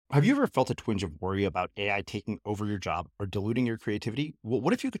Have you ever felt a twinge of worry about AI taking over your job or diluting your creativity? Well,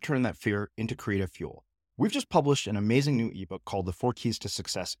 what if you could turn that fear into creative fuel? We've just published an amazing new ebook called The 4 Keys to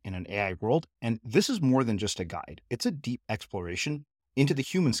Success in an AI World, and this is more than just a guide. It's a deep exploration into the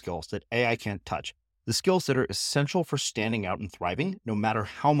human skills that AI can't touch, the skills that are essential for standing out and thriving, no matter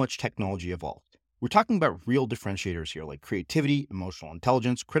how much technology evolves. We're talking about real differentiators here, like creativity, emotional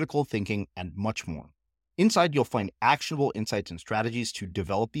intelligence, critical thinking, and much more. Inside, you'll find actionable insights and strategies to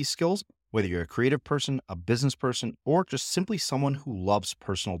develop these skills, whether you're a creative person, a business person, or just simply someone who loves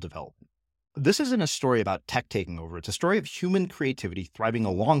personal development. This isn't a story about tech taking over. It's a story of human creativity thriving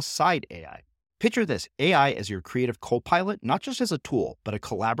alongside AI. Picture this, AI as your creative co-pilot, not just as a tool, but a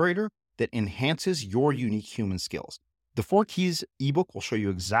collaborator that enhances your unique human skills. The 4 Keys ebook will show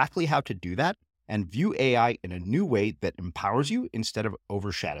you exactly how to do that and view AI in a new way that empowers you instead of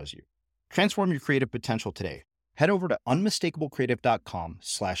overshadows you. Transform your creative potential today. Head over to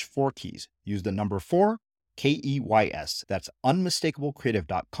unmistakablecreative.com/4keys. Use the number 4, KEYS. That's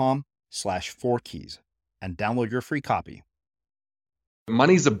unmistakablecreative.com/4keys and download your free copy.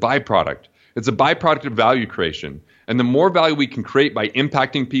 Money's a byproduct. It's a byproduct of value creation. And the more value we can create by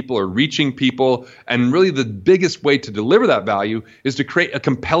impacting people or reaching people, and really the biggest way to deliver that value is to create a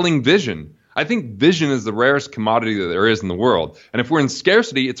compelling vision. I think vision is the rarest commodity that there is in the world. And if we're in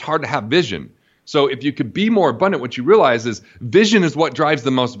scarcity, it's hard to have vision. So if you could be more abundant, what you realize is vision is what drives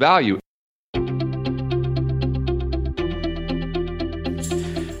the most value.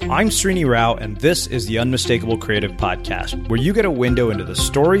 I'm Srini Rao, and this is the Unmistakable Creative Podcast, where you get a window into the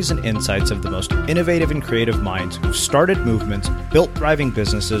stories and insights of the most innovative and creative minds who've started movements, built thriving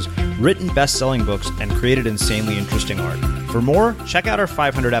businesses, written best-selling books, and created insanely interesting art. For more, check out our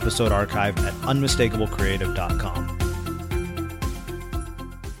 500-episode archive at unmistakablecreative.com.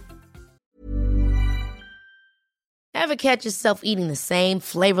 Ever catch yourself eating the same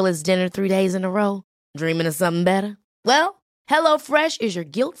flavorless dinner 3 days in a row? Dreaming of something better? Well, HelloFresh is your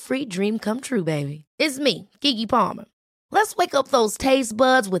guilt-free dream come true, baby. It's me, Keke Palmer. Let's wake up those taste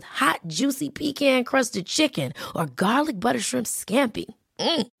buds with hot, juicy pecan-crusted chicken or garlic butter shrimp scampi.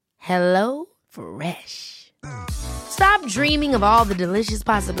 Hello Fresh. Stop dreaming of all the delicious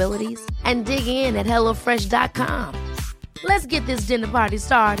possibilities and dig in at HelloFresh.com. Let's get this dinner party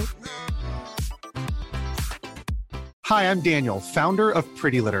started. Hi, I'm Daniel, founder of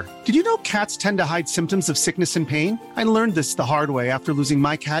Pretty Litter. Did you know cats tend to hide symptoms of sickness and pain? I learned this the hard way after losing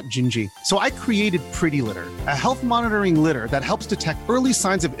my cat, Gingy. So I created Pretty Litter, a health monitoring litter that helps detect early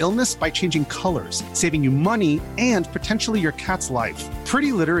signs of illness by changing colors, saving you money and potentially your cat's life.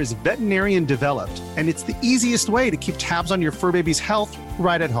 Pretty Litter is veterinarian developed, and it's the easiest way to keep tabs on your fur baby's health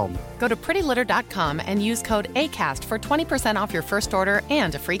right at home. Go to prettylitter.com and use code ACAST for 20% off your first order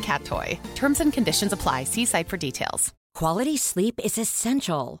and a free cat toy. Terms and conditions apply. See site for details. Quality sleep is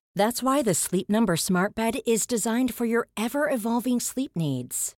essential. That's why the Sleep Number Smart Bed is designed for your ever-evolving sleep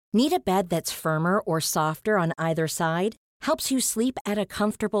needs. Need a bed that's firmer or softer on either side? Helps you sleep at a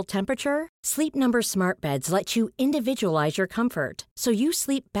comfortable temperature? Sleep Number Smart Beds let you individualize your comfort, so you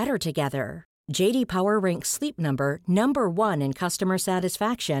sleep better together. J.D. Power ranks Sleep Number number 1 in customer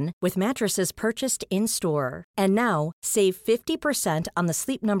satisfaction with mattresses purchased in-store. And now, save 50% on the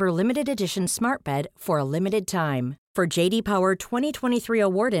Sleep Number Limited Edition Smart Bed for a limited time. For J.D. Power 2023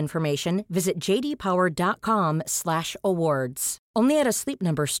 award information, visit jdpower.com/awards. Only at a Sleep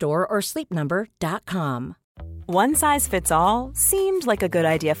Number store or sleepnumber.com. One size fits all seemed like a good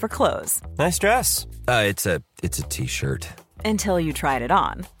idea for clothes. Nice dress. It's a t-shirt. Until you tried it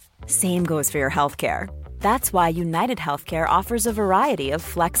on. Same goes for your healthcare. That's why United Healthcare offers a variety of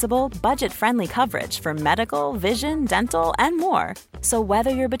flexible, budget-friendly coverage for medical, vision, dental, and more. So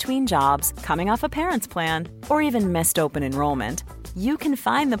whether you're between jobs, coming off a parent's plan, or even missed open enrollment, you can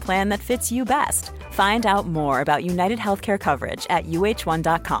find the plan that fits you best. Find out more about United Healthcare coverage at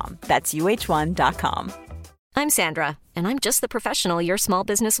uh1.com. That's uh1.com. I'm Sandra, and I'm just the professional your small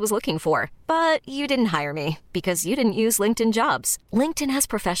business was looking for. But you didn't hire me because you didn't use LinkedIn Jobs. LinkedIn has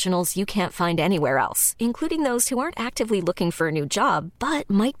professionals you can't find anywhere else, including those who aren't actively looking for a new job, but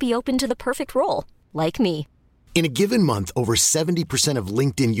might be open to the perfect role, like me. In a given month, over 70% of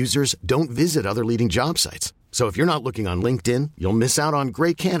LinkedIn users don't visit other leading job sites. So if you're not looking on LinkedIn, you'll miss out on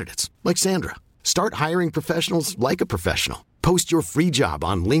great candidates like Sandra. Start hiring professionals like a professional. Post your free job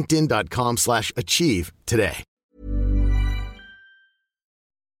on linkedin.com/achieve today.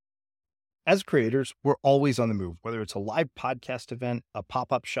 As creators, we're always on the move. Whether it's a live podcast event, a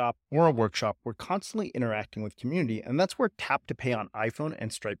pop-up shop, or a workshop, we're constantly interacting with community, and that's where Tap to Pay on iPhone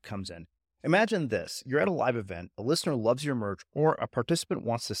and Stripe comes in. Imagine this. You're at a live event, a listener loves your merch, or a participant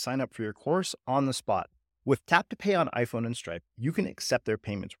wants to sign up for your course on the spot. With Tap to Pay on iPhone and Stripe, you can accept their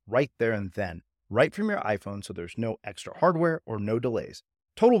payments right there and then, right from your iPhone, so there's no extra hardware or no delays.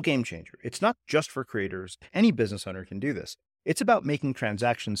 Total game changer. It's not just for creators. Any business owner can do this. It's about making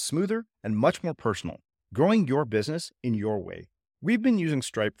transactions smoother and much more personal, growing your business in your way. We've been using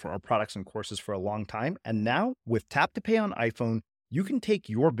Stripe for our products and courses for a long time, and now with Tap to Pay on iPhone, you can take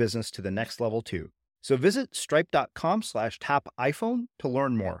your business to the next level too. So visit stripe.com/tapiphone to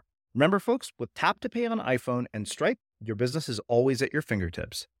learn more. Remember, folks, with Tap to Pay on iPhone and Stripe, your business is always at your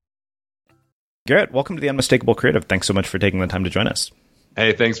fingertips. Garret, welcome to the Unmistakable Creative. Thanks so much for taking the time to join us.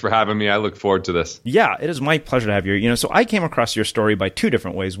 Hey, thanks for having me. I look forward to this. Yeah, it is my pleasure to have you. So I came across your story by two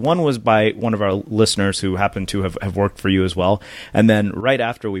different ways. One was by one of our listeners who happened to have worked for you as well. And then right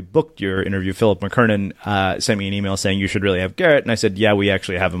after we booked your interview, Philip McKernan sent me an email saying you should really have Garret. And I said, yeah, we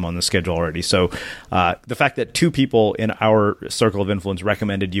actually have him on the schedule already. So the fact that two people in our circle of influence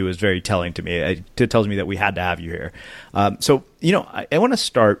recommended you is very telling to me. It tells me that we had to have you here. So I want to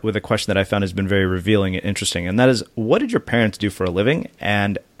start with a question that I found has been very revealing and interesting. And that is, what did your parents do for a living?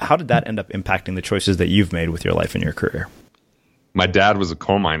 And how did that end up impacting the choices that you've made with your life and your career? My dad was a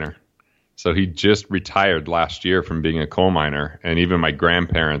coal miner. So he just retired last year from being a coal miner. And even my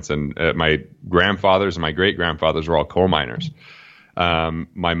grandparents and my grandfathers and my great-grandfathers were all coal miners.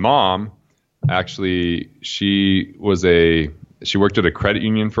 My mom, actually, she worked at a credit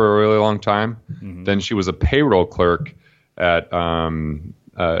union for a really long time. Mm-hmm. Then she was a payroll clerk at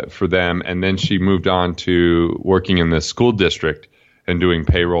for them. And then she moved on to working in the school district and doing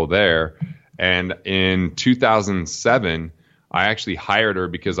payroll there. And in 2007, I actually hired her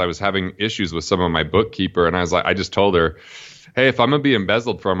because I was having issues with some of my bookkeeper. And I just told her, hey, if I'm going to be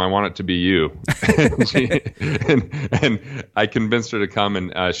embezzled from, I want it to be you. and I convinced her to come.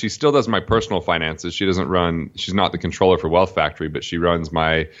 And she still does my personal finances. She's not the controller for Wealth Factory, but she runs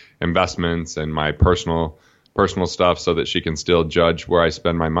my investments and my personal stuff so that she can still judge where I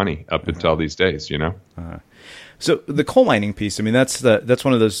spend my money up until these days, So the coal mining piece, that's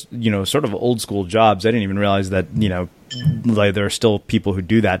one of those, sort of old school jobs. I didn't even realize that, like there are still people who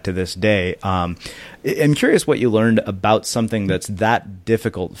do that to this day. I'm curious what you learned about something that's that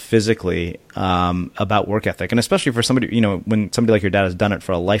difficult physically, about work ethic, and especially for somebody, when somebody like your dad has done it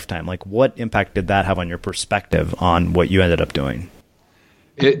for a lifetime, like what impact did that have on your perspective on what you ended up doing?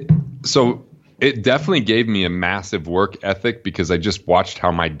 It definitely gave me a massive work ethic because I just watched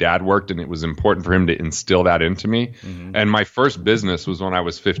how my dad worked, and it was important for him to instill that into me. Mm-hmm. And my first business was when I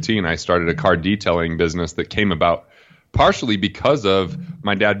was 15. I started a car detailing business that came about partially because of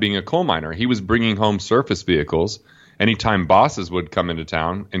my dad being a coal miner. He was bringing home surface vehicles anytime bosses would come into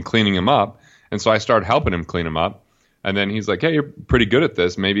town and cleaning them up. And so I started helping him clean them up. And then he's like, hey, you're pretty good at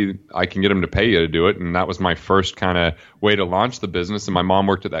this. Maybe I can get him to pay you to do it. And that was my first kind of way to launch the business. And my mom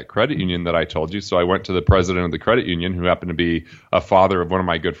worked at that credit union that I told you. So I went to the president of the credit union, who happened to be a father of one of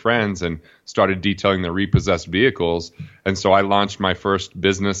my good friends, and started detailing the repossessed vehicles. And so I launched my first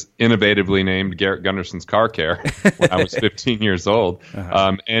business, innovatively named Garret Gunderson's Car Care, when I was 15 years old.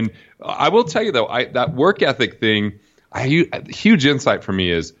 Uh-huh. And I will tell you, though, that work ethic thing, a huge insight for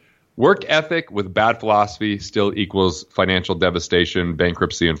me is, work ethic with bad philosophy still equals financial devastation,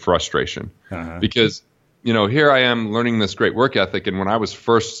 bankruptcy, and frustration. Uh-huh. Because, here I am learning this great work ethic. And when I was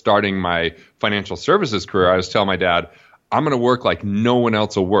first starting my financial services career, I was telling my dad, I'm going to work like no one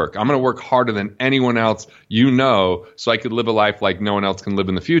else will work. I'm going to work harder than anyone else, so I could live a life like no one else can live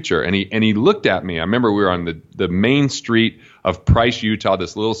in the future. And he looked at me. I remember we were on the main street of Price, Utah,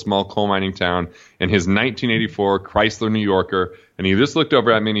 this little small coal mining town, in his 1984 Chrysler New Yorker. And he just looked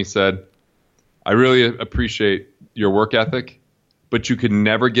over at me and he said, I really appreciate your work ethic, but you could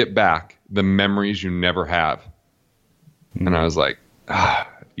never get back the memories you never have. Mm-hmm. And I was like, I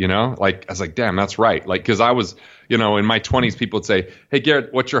was like, damn, that's right. Like, cause I was, in my 20s, people would say, hey,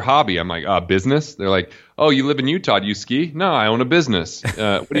 Garret, what's your hobby? I'm like, business. They're like, oh, you live in Utah. Do you ski? No, I own a business.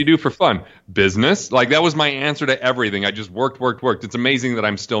 What do you do for fun? Business. Like, that was my answer to everything. I just worked. It's amazing that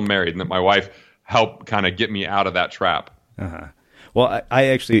I'm still married and that my wife helped kind of get me out of that trap. Uh-huh. Well,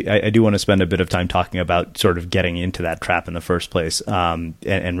 I do want to spend a bit of time talking about sort of getting into that trap in the first place, and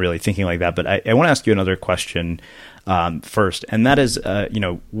really thinking like that. But I want to ask you another question first, and that is,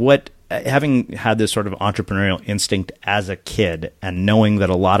 having had this sort of entrepreneurial instinct as a kid, and knowing that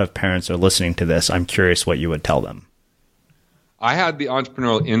a lot of parents are listening to this, I'm curious what you would tell them. I had the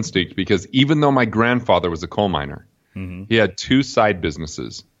entrepreneurial instinct because even though my grandfather was a coal miner, mm-hmm. he had two side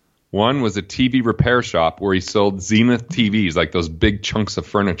businesses. One was a TV repair shop where he sold Zenith TVs, like those big chunks of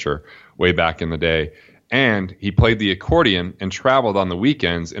furniture way back in the day. And he played the accordion and traveled on the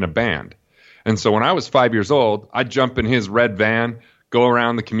weekends in a band. And so when I was 5 years old, I'd jump in his red van, go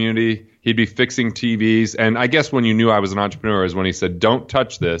around the community, he'd be fixing TVs. And I guess when you knew I was an entrepreneur is when he said, don't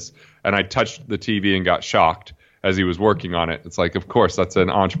touch this. And I touched the TV and got shocked as he was working on it. It's like, of course, that's an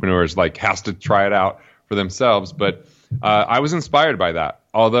entrepreneur's like has to try it out for themselves. But I was inspired by that.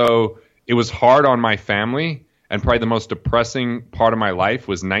 Although it was hard on my family, and probably the most depressing part of my life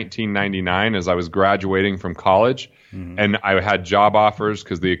was 1999 as I was graduating from college. And I had job offers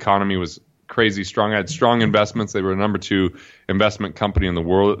because the economy was crazy strong. I had strong investments. They were the number 2 investment company in the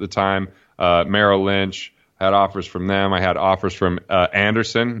world at the time. Merrill Lynch. I had offers from them. I had offers from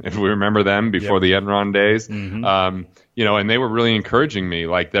Anderson, if we remember them before the Enron days. And they were really encouraging me.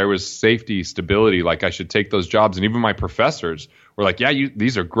 Like there was safety, stability, like I should take those jobs. And even my professors were like, yeah,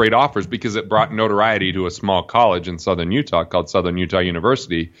 these are great offers because it brought notoriety to a small college in Southern Utah called Southern Utah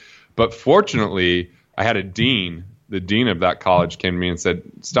University. But fortunately, I had a dean. The dean of that college came to me and said,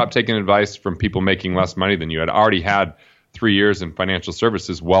 stop taking advice from people making less money than you. I'd already had 3 years in financial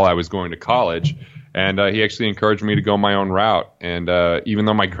services while I was going to college. And he actually encouraged me to go my own route. And even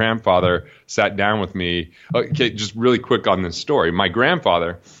though my grandfather sat down with me, okay, just really quick on this story. My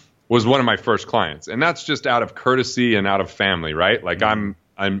grandfather was one of my first clients. And that's just out of courtesy and out of family, right? Like I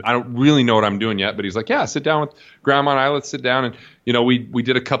don't really know what I'm doing yet, but he's like, yeah, sit down with grandma and I, let's sit down. And, we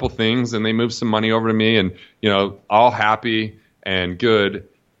did a couple things and they moved some money over to me and, all happy and good.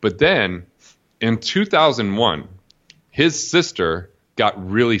 But then in 2001, his sister got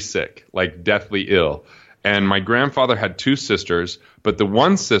really sick, like deathly ill. And my grandfather had 2 sisters, but the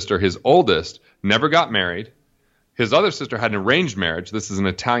one sister, his oldest, never got married. His other sister had an arranged marriage. This is an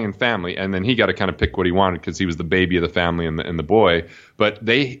Italian family. And then he got to kind of pick what he wanted because he was the baby of the family and the boy. But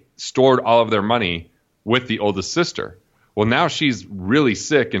they stored all of their money with the oldest sister. Well, now she's really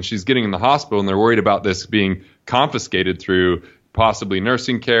sick and she's getting in the hospital and they're worried about this being confiscated through possibly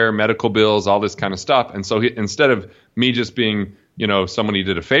nursing care, medical bills, all this kind of stuff. And so instead of me just being, someone he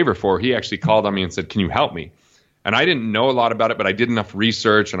did a favor for, he actually called on me and said, can you help me? And I didn't know a lot about it, but I did enough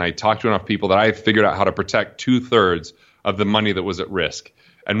research and I talked to enough people that I figured out how to protect 2/3 of the money that was at risk.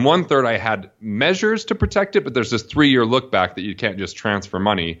 And 1/3 I had measures to protect it, but there's this 3-year look back that you can't just transfer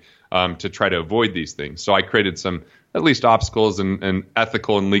money to try to avoid these things. So I created some at least obstacles and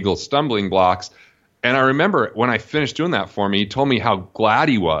ethical and legal stumbling blocks. And I remember when I finished doing that for me, he told me how glad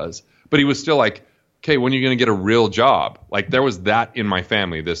he was, but he was still like, okay, when are you going to get a real job? Like there was that in my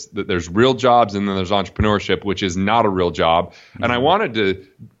family, there's real jobs and then there's entrepreneurship, which is not a real job. And I wanted to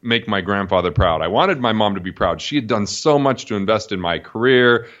make my grandfather proud. I wanted my mom to be proud. She had done so much to invest in my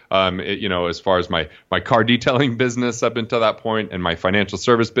career, as far as my car detailing business up until that point and my financial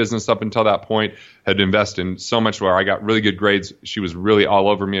service business up until that point had invested in so much where I got really good grades. She was really all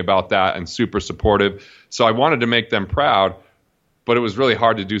over me about that and super supportive. So I wanted to make them proud. But it was really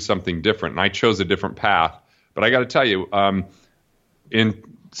hard to do something different, and I chose a different path. But I got to tell you, in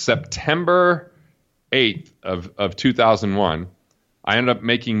September 8th of 2001, I ended up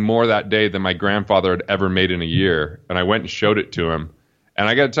making more that day than my grandfather had ever made in a year, and I went and showed it to him. And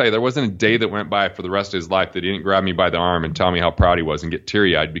I got to tell you, there wasn't a day that went by for the rest of his life that he didn't grab me by the arm and tell me how proud he was and get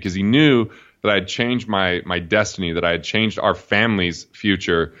teary-eyed because he knew that I had changed my destiny, that I had changed our family's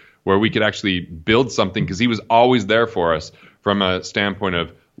future where we could actually build something because he was always there for us from a standpoint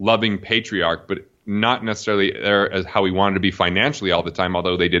of loving patriarch, but not necessarily there as how he wanted to be financially all the time,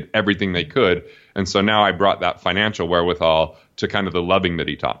 although they did everything they could. And so now I brought that financial wherewithal to kind of the loving that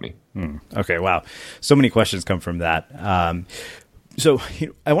he taught me. Okay, wow. So many questions come from that. So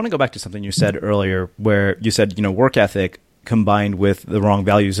I want to go back to something you said earlier where you said, work ethic combined with the wrong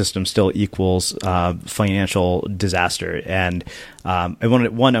value system still equals financial disaster. And I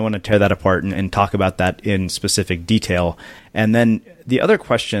want to tear that apart and talk about that in specific detail. And then the other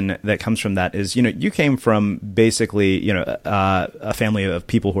question that comes from that is, you came from basically, a family of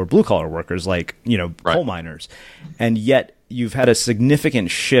people who are blue collar workers, like, coal miners. And yet you've had a significant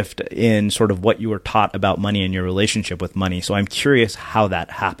shift in sort of what you were taught about money and your relationship with money. So I'm curious how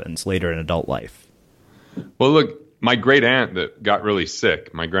that happens later in adult life. Well, look, my great aunt that got really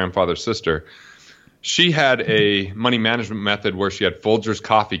sick, my grandfather's sister, she had a money management method where she had Folgers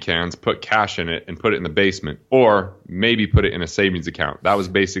coffee cans, put cash in it, and put it in the basement, or maybe put it in a savings account. That was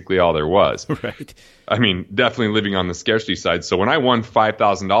basically all there was. Right. I mean, definitely living on the scarcity side. So when I won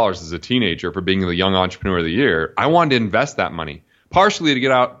 $5,000 as a teenager for being the Young Entrepreneur of the Year, I wanted to invest that money, partially to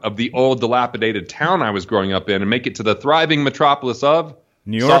get out of the old dilapidated town I was growing up in and make it to the thriving metropolis of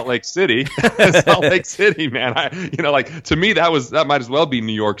New York? Salt Lake City. Salt Lake City, man. To me, that might as well be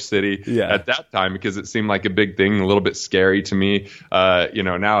New York City at that time, because it seemed like a big thing, a little bit scary to me.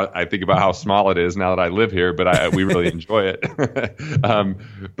 Now I think about how small it is now that I live here, but we really enjoy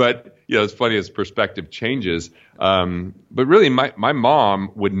it. But it's funny as perspective changes. But really, my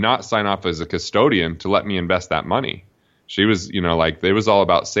mom would not sign off as a custodian to let me invest that money. She was, it was all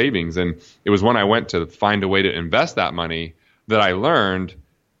about savings. And it was when I went to find a way to invest that money that I learned,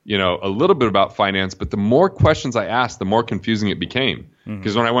 a little bit about finance. But the more questions I asked, the more confusing it became.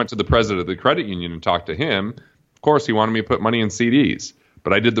 Because when I went to the president of the credit union and talked to him, of course, he wanted me to put money in CDs.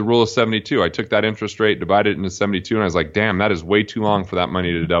 But I did the rule of 72. I took that interest rate, divided it into 72, and I was like, damn, that is way too long for that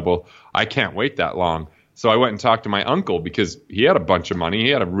money to double. I can't wait that long. So I went and talked to my uncle, because he had a bunch of money. He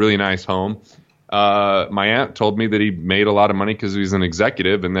had a really nice home. My aunt told me that he made a lot of money because he was an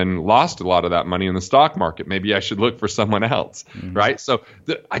executive and then lost a lot of that money in the stock market. Maybe I should look for someone else, right? So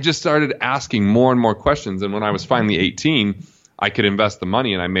I just started asking more and more questions. And when I was finally 18, I could invest the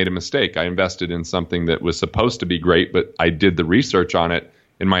money, and I made a mistake. I invested in something that was supposed to be great, but I did the research on it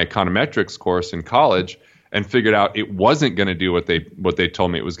in my econometrics course in college and figured out it wasn't going to do what they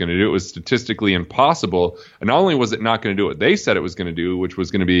told me it was going to do. It was statistically impossible. And not only was it not going to do what they said it was going to do, which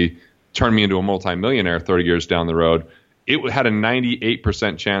was going to be turn me into a multimillionaire 30 years down the road, it had a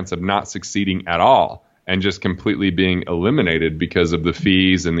 98% chance of not succeeding at all and just completely being eliminated because of the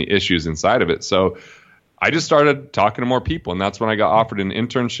fees and the issues inside of it. So I just started talking to more people, and that's when I got offered an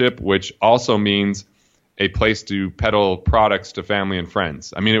internship, which also means a place to peddle products to family and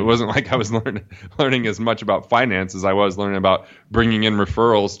friends. I mean, it wasn't like I was learning as much about finance as I was learning about bringing in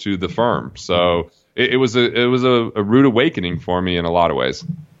referrals to the firm. So it was a rude awakening for me in a lot of ways.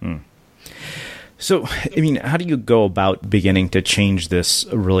 So, I mean, how do you go about beginning to change this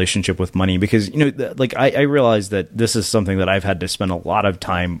relationship with money? Because, I realize that this is something that I've had to spend a lot of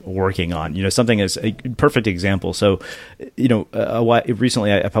time working on, something as a perfect example. So,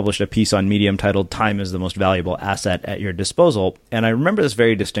 recently I published a piece on Medium titled "Time is the Most Valuable Asset at Your Disposal." And I remember this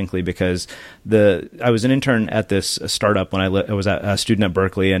very distinctly because I was an intern at this startup when I was a student at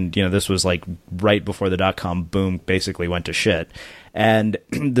Berkeley. And, this was like right before the dot-com boom basically went to shit. And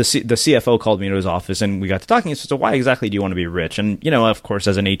the CFO called me into his office, and we got to talking. He said, "So why exactly do you want to be rich?" And, of course,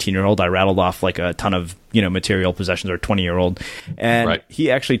 as an 18-year-old, I rattled off like a ton of, material possessions, or 20-year-old. And He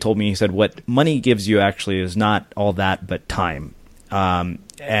actually told me, he said, what money gives you actually is not all that, but time.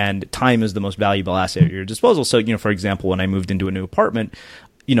 And time is the most valuable asset at your disposal. So, for example, when I moved into a new apartment,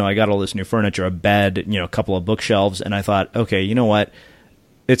 I got all this new furniture, a bed, a couple of bookshelves, and I thought, okay, you know what?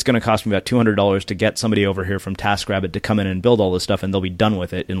 It's going to cost me about $200 to get somebody over here from TaskRabbit to come in and build all this stuff, and they'll be done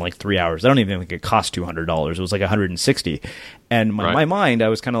with it in like 3 hours. I don't even think it cost $200. It was like $160. And in my mind, I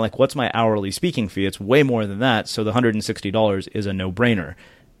was kind of like, what's my hourly speaking fee? It's way more than that. So the $160 is a no-brainer.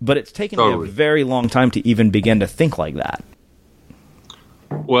 But it's taken me a very long time to even begin to think like that.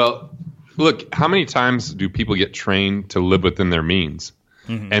 Well, look, how many times do people get trained to live within their means?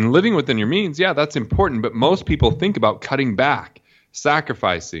 Mm-hmm. And living within your means, yeah, that's important. But most people think about cutting back,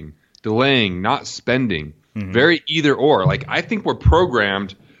 sacrificing, delaying, not spending, very either or. Like, I think we're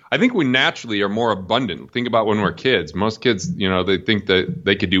programmed. I think we naturally are more abundant. Think about when we're kids. Most kids, they think that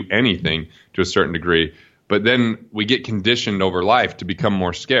they could do anything to a certain degree. But then we get conditioned over life to become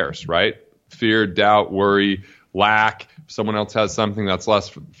more scarce, right? Fear, doubt, worry, lack. If someone else has something that's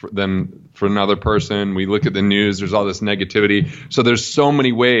less than for another person. We look at the news. There's all this negativity. So there's so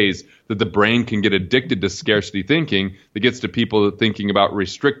many ways that the brain can get addicted to scarcity thinking that gets to people thinking about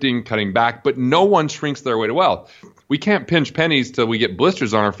restricting, cutting back, but no one shrinks their way to wealth. We can't pinch pennies till we get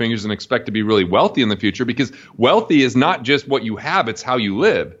blisters on our fingers and expect to be really wealthy in the future, because wealthy is not just what you have, it's how you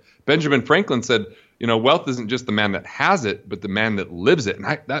live. Benjamin Franklin said, wealth isn't just the man that has it, but the man that lives it. And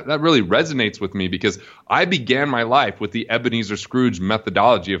that really resonates with me, because I began my life with the Ebenezer Scrooge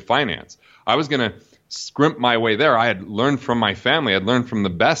methodology of finance. I was going to scrimp my way there. I had learned from my family. I'd learned from the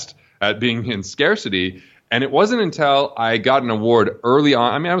best at being in scarcity. And it wasn't until I got an award early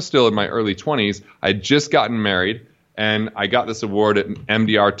on. I mean, I was still in my early 20s. I had just gotten married, and I got this award at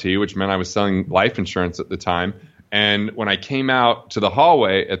MDRT, which meant I was selling life insurance at the time. And when I came out to the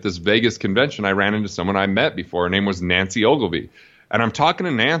hallway at this Vegas convention, I ran into someone I met before. Her name was Nancy Ogilvy. And I'm talking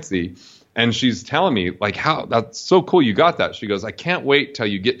to Nancy, and she's telling me, like, how that's so cool you got that. She goes, I can't wait till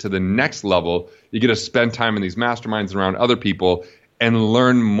you get to the next level. You get to spend time in these masterminds around other people and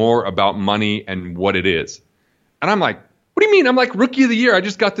learn more about money and what it is. And I'm like, what do you mean? I'm like, Rookie of the Year. I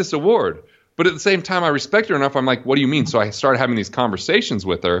just got this award. But at the same time, I respect her enough. I'm like, what do you mean? So I started having these conversations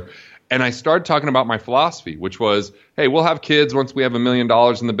with her. And I started talking about my philosophy, which was, hey, we'll have kids once we have $1 million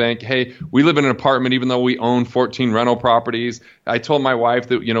in the bank. Hey, we live in an apartment even though we own 14 rental properties. I told my wife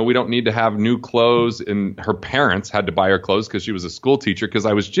that, we don't need to have new clothes. And her parents had to buy her clothes because she was a school teacher, because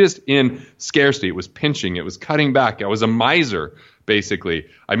I was just in scarcity. It was pinching. It was cutting back. I was a miser, basically.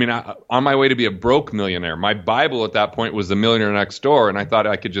 On my way to be a broke millionaire. My Bible at that point was The Millionaire Next Door, and I thought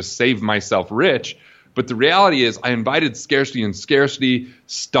I could just save myself rich. But the reality is I invited scarcity, and scarcity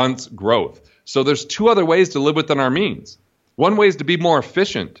stunts growth. So there's two other ways to live within our means. One way is to be more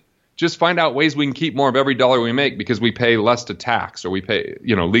efficient. Just find out ways we can keep more of every dollar we make because we pay less to tax, or we pay,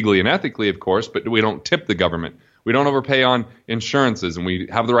 legally and ethically, of course, but we don't tip the government. We don't overpay on insurances, and we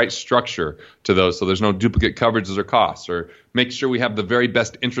have the right structure to those so there's no duplicate coverages or costs, or make sure we have the very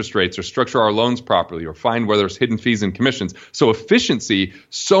best interest rates, or structure our loans properly, or find where there's hidden fees and commissions. So efficiency,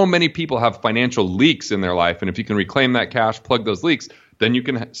 so many people have financial leaks in their life, and if you can reclaim that cash, plug those leaks, then you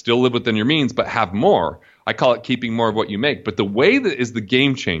can still live within your means but have more. I call it keeping more of what you make. But the way that is the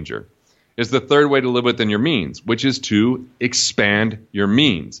game changer is the third way to live within your means, which is to expand your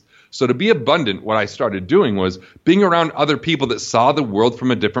means. So to be abundant, what I started doing was being around other people that saw the world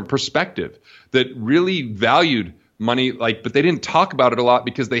from a different perspective, that really valued money, but they didn't talk about it a lot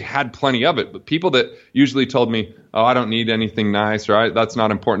because they had plenty of it. But people that usually told me, oh, I don't need anything nice, or that's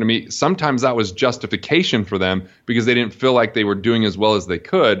not important to me. Sometimes that was justification for them because they didn't feel like they were doing as well as they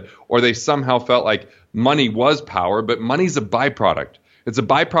could, or they somehow felt like money was power, but money's a byproduct. It's a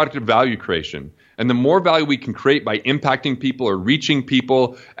byproduct of value creation. And the more value we can create by impacting people or reaching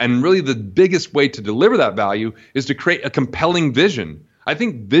people, and really the biggest way to deliver that value is to create a compelling vision. I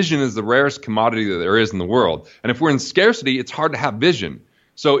think vision is the rarest commodity that there is in the world. And if we're in scarcity, it's hard to have vision.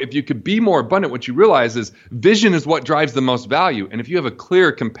 So if you could be more abundant, what you realize is vision is what drives the most value. And if you have a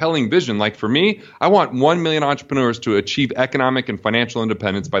clear, compelling vision, like for me, I want 1 million entrepreneurs to achieve economic and financial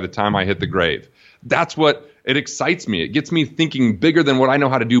independence by the time I hit the grave. That's what it excites me. It gets me thinking bigger than what I know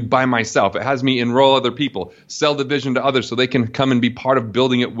how to do by myself. It has me enroll other people, sell the vision to others so they can come and be part of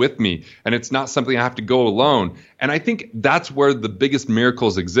building it with me. And it's not something I have to go alone. And I think that's where the biggest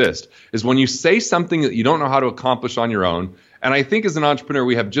miracles exist, is when you say something that you don't know how to accomplish on your own. And I think as an entrepreneur,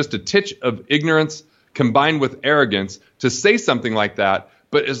 we have just a titch of ignorance combined with arrogance to say something like that.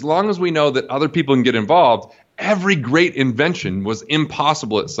 But as long as we know that other people can get involved, every great invention was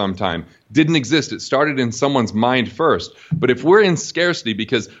impossible at some time, didn't exist. It started in someone's mind first. But if we're in scarcity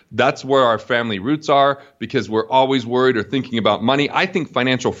because that's where our family roots are, because we're always worried or thinking about money, I think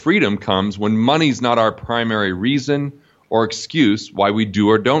financial freedom comes when money's not our primary reason or excuse why we do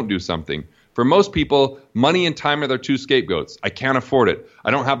or don't do something. For most people, money and time are their two scapegoats. I can't afford it.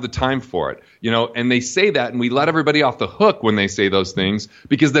 I don't have the time for it. And they say that, and we let everybody off the hook when they say those things,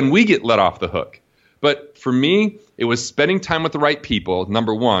 because then we get let off the hook. But for me, it was spending time with the right people,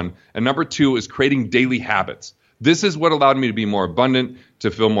 number one. And number two is creating daily habits. This is what allowed me to be more abundant,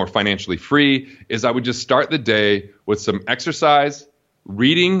 to feel more financially free, is I would just start the day with some exercise,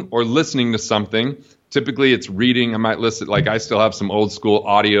 reading or listening to something. Typically it's reading. I might listen, I still have some old school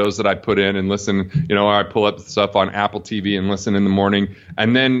audios that I put in and listen, or I pull up stuff on Apple TV and listen in the morning.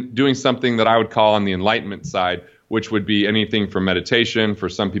 And then doing something that I would call on the enlightenment side, which would be anything from meditation. For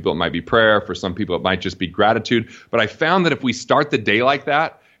some people, it might be prayer. For some people, it might just be gratitude. But I found that if we start the day like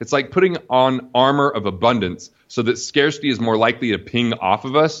that, it's like putting on armor of abundance so that scarcity is more likely to ping off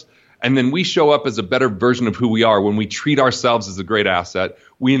of us. And then we show up as a better version of who we are when we treat ourselves as a great asset.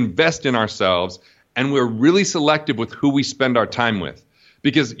 We invest in ourselves, and we're really selective with who we spend our time with.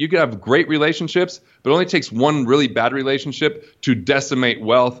 Because you can have great relationships, but it only takes one really bad relationship to decimate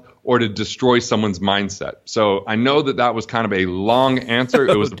wealth or to destroy someone's mindset. So I know that was kind of a long answer.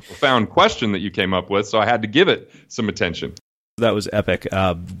 It was a profound question that you came up with, so I had to give it some attention. That was epic,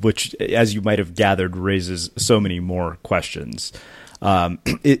 which, as you might have gathered, raises so many more questions.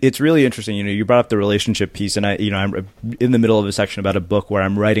 It's really interesting. You brought up the relationship piece, and I'm in the middle of a section about a book where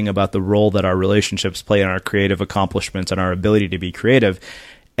I'm writing about the role that our relationships play in our creative accomplishments and our ability to be creative.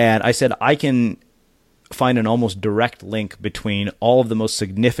 And I said I can find an almost direct link between all of the most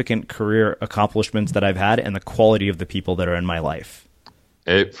significant career accomplishments that I've had and the quality of the people that are in my life.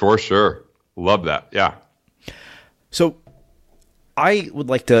 For sure. Love that. Yeah. So I would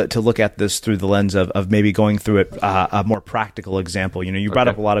like to look at this through the lens of maybe going through it a more practical example. You brought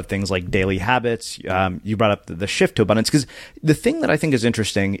up a lot of things like daily habits. You brought up the shift to abundance, because the thing that I think is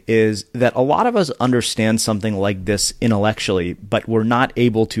interesting is that a lot of us understand something like this intellectually, but we're not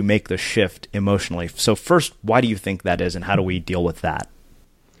able to make the shift emotionally. So first, why do you think that is, and how do we deal with that?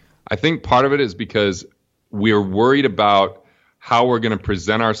 I think part of it is because we're worried about how we're going to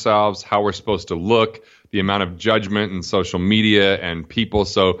present ourselves, how we're supposed to look, the amount of judgment and social media and people.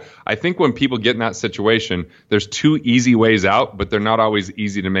 So I think when people get in that situation, there's two easy ways out, but they're not always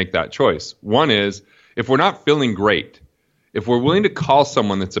easy to make that choice. One is, if we're not feeling great, if we're willing to call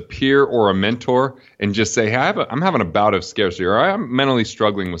someone that's a peer or a mentor and just say, hey, I'm having a bout of scarcity, or I'm mentally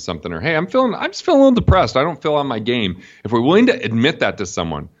struggling with something, or hey, I'm just feeling a little depressed, I don't feel on my game. If we're willing to admit that to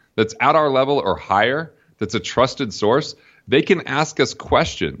someone that's at our level or higher, that's a trusted source, they can ask us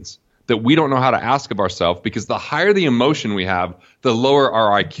questions that we don't know how to ask of ourselves, because the higher the emotion we have, the lower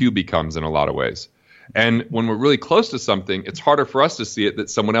our IQ becomes in a lot of ways. And when we're really close to something, it's harder for us to see it, that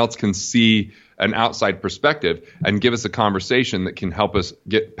someone else can see an outside perspective and give us a conversation that can help us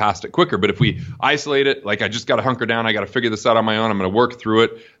get past it quicker. But if we isolate it, like I just got to hunker down, I got to figure this out on my own, I'm going to work through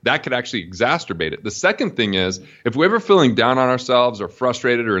it, that could actually exacerbate it. The second thing is, if we're ever feeling down on ourselves or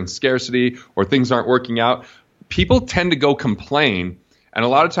frustrated or in scarcity or things aren't working out, people tend to go complain. And a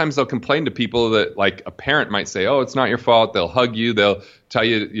lot of times they'll complain to people that, like a parent might say, oh, it's not your fault. They'll hug you. They'll tell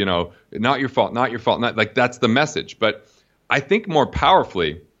you, not your fault, not your fault. Not like that's the message. But I think more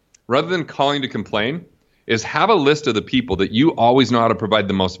powerfully, rather than calling to complain, is have a list of the people that you always know how to provide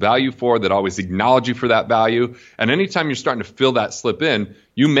the most value for, that always acknowledge you for that value. And anytime you're starting to feel that slip in,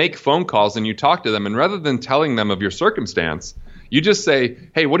 you make phone calls and you talk to them. And rather than telling them of your circumstance, you just say,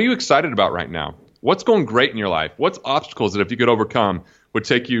 hey, what are you excited about right now? What's going great in your life? What's obstacles that if you could overcome would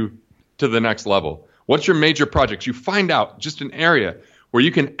take you to the next level? What's your major projects? You find out just an area where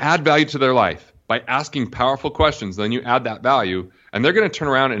you can add value to their life by asking powerful questions. Then you add that value, and they're going to turn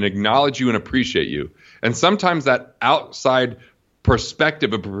around and acknowledge you and appreciate you. And sometimes that outside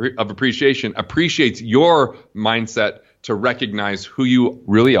perspective of appreciation appreciates your mindset to recognize who you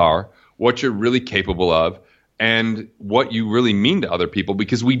really are, what you're really capable of, and what you really mean to other people,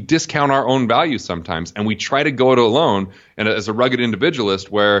 because we discount our own value sometimes, and we try to go it alone. And as a rugged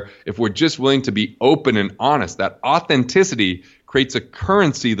individualist, where if we're just willing to be open and honest, that authenticity creates a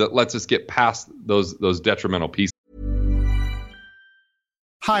currency that lets us get past those detrimental pieces.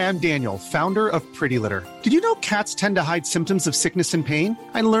 Hi, I'm Daniel, founder of Pretty Litter. Did you know cats tend to hide symptoms of sickness and pain?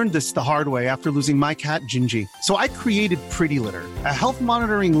 I learned this the hard way after losing my cat, Gingy. So I created Pretty Litter, a health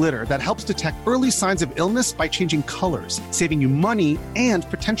monitoring litter that helps detect early signs of illness by changing colors, saving you money and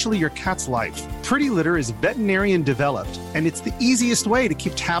potentially your cat's life. Pretty Litter is veterinarian developed, and it's the easiest way to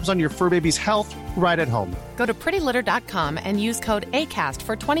keep tabs on your fur baby's health right at home. Go to prettylitter.com and use code ACAST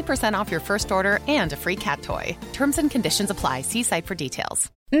for 20% off your first order and a free cat toy. Terms and conditions apply. See site for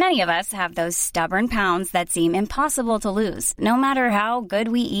details. Many of us have those stubborn pounds that seem impossible to lose, no matter how good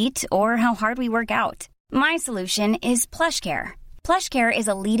we eat or how hard we work out. My solution is PlushCare. PlushCare is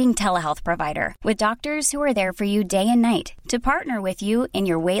a leading telehealth provider with doctors who are there for you day and night to partner with you in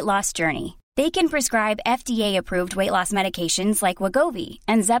your weight loss journey. They can prescribe FDA-approved weight loss medications like Wegovy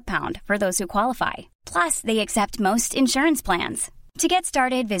and Zepbound for those who qualify. Plus, they accept most insurance plans. To get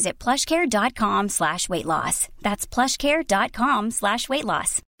started, visit plushcare.com/weightloss. That's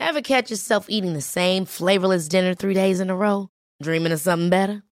plushcare.com/weightloss. Ever catch yourself eating the same flavorless dinner 3 days in a row? Dreaming of something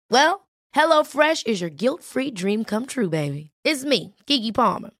better? Well, HelloFresh is your guilt-free dream come true, baby. It's me, Keke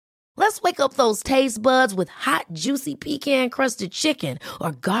Palmer. Let's wake up those taste buds with hot, juicy pecan-crusted chicken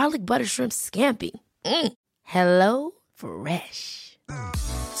or garlic butter shrimp scampi. Hello Fresh.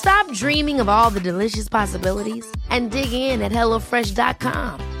 Stop dreaming of all the delicious possibilities and dig in at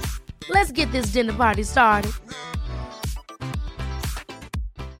HelloFresh.com. Let's get this dinner party started.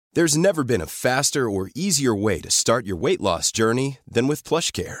 There's never been a faster or easier way to start your weight loss journey than with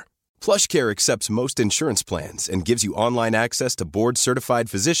PlushCare. PlushCare accepts most insurance plans and gives you online access to board-certified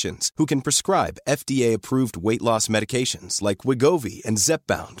physicians who can prescribe FDA-approved weight loss medications like Wegovy and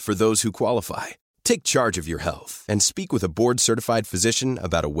Zepbound for those who qualify. Take charge of your health and speak with a board-certified physician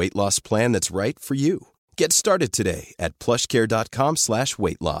about a weight loss plan that's right for you. Get started today at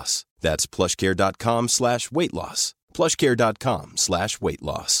plushcare.com/weightloss. That's plushcare.com/weightloss.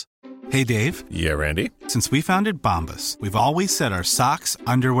 plushcare.com/weightloss. Hey, Dave. Yeah, Randy. Since we founded Bombas, we've always said our socks,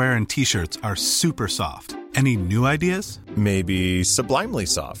 underwear, and T-shirts are super soft. Any new ideas? Maybe sublimely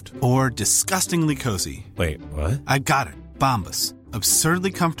soft. Or disgustingly cozy. Wait, what? I got it. Bombas.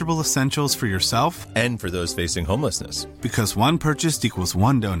 Absurdly comfortable essentials for yourself and for those facing homelessness. Because one purchased equals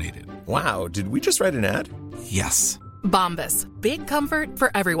one donated. Wow, did we just write an ad? Yes. Bombas. Big comfort for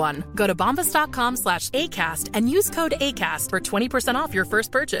everyone. Go to bombas.com/ACAST and use code ACAST for 20% off your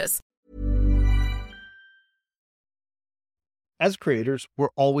first purchase. As creators,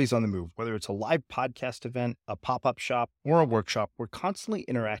 we're always on the move. Whether it's a live podcast event, a pop-up shop, or a workshop, we're constantly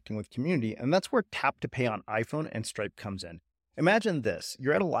interacting with community, and that's where Tap to Pay on iPhone and Stripe comes in. Imagine this.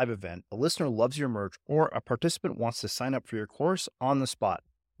 You're at a live event, a listener loves your merch, or a participant wants to sign up for your course on the spot.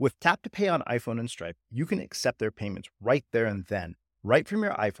 With Tap to Pay on iPhone and Stripe, you can accept their payments right there and then, right from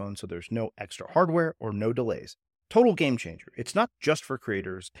your iPhone, so there's no extra hardware or no delays. Total game changer. It's not just for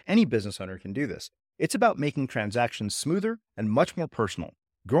creators. Any business owner can do this. It's about making transactions smoother and much more personal,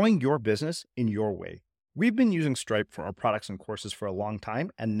 growing your business in your way. We've been using Stripe for our products and courses for a long time,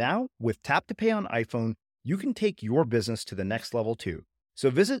 and now with Tap to Pay on iPhone, you can take your business to the next level too.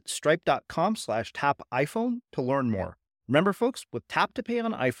 So visit stripe.com/tapiphone to learn more. Remember, folks, with Tap to Pay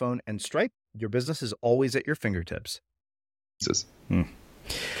on iPhone and Stripe, your business is always at your fingertips.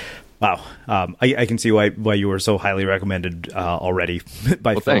 Wow. I can see why you were so highly recommended already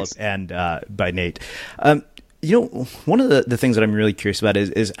by Philip thanks. and by Nate. One of the things that I'm really curious about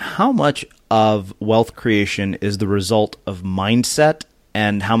is how much of wealth creation is the result of mindset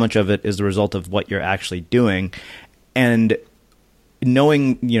and how much of it is the result of what you're actually doing. And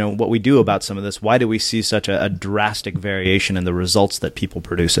knowing, what we do about some of this, why do we see such a drastic variation in the results that people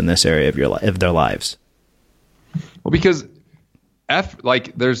produce in this area of their lives? Well, because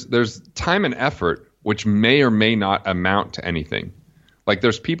there's time and effort which may or may not amount to anything. Like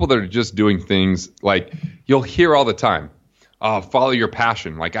there's people that are just doing things like you'll hear all the time, follow your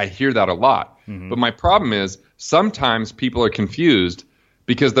passion. Like I hear that a lot. Mm-hmm. But my problem is sometimes people are confused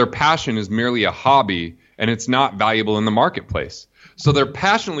because their passion is merely a hobby and it's not valuable in the marketplace. So they're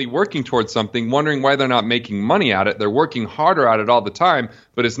passionately working towards something, wondering why they're not making money at it. They're working harder at it all the time,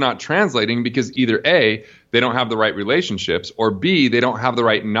 but it's not translating because either A, they don't have the right relationships, or B, they don't have the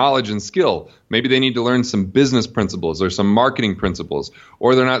right knowledge and skill. Maybe they need to learn some business principles or some marketing principles,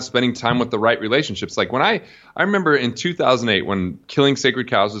 or they're not spending time with the right relationships. Like when I remember in 2008 when Killing Sacred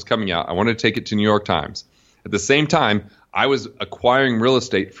Cows was coming out, I wanted to take it to New York Times. At the same time, I was acquiring real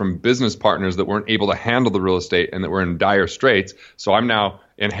estate from business partners that weren't able to handle the real estate and that were in dire straits. So I'm now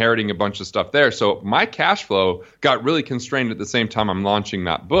inheriting a bunch of stuff there. So my cash flow got really constrained at the same time I'm launching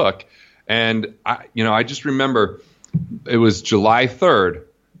that book. And I just remember it was July 3rd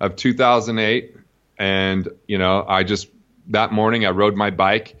of 2008. And, that morning I rode my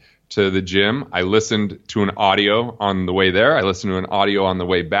bike to the gym. I listened to an audio on the way there. I listened to an audio on the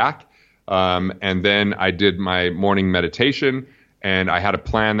way back. And then I did my morning meditation, and I had a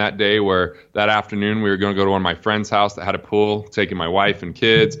plan that day where that afternoon we were going to go to one of my friend's house that had a pool, taking my wife and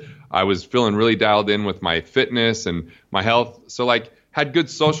kids. I was feeling really dialed in with my fitness and my health. So had good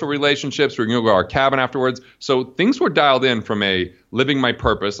social relationships. We were going to go to our cabin afterwards. So things were dialed in from a living my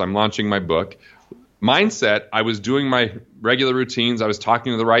purpose. I'm launching my book. Mindset, I was doing my regular routines. I was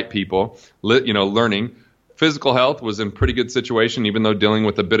talking to the right people, learning. Physical health was in pretty good situation, even though dealing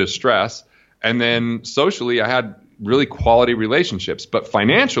with a bit of stress. And then socially, I had really quality relationships. But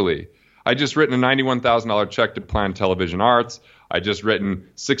financially, I just written a $91,000 check to Planned Television Arts. I just written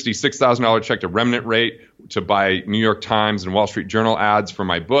 $66,000 check to Remnant Rate to buy New York Times and Wall Street Journal ads for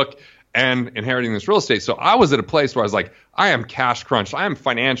my book and inheriting this real estate. So I was at a place where I was like, I am cash crunched. I am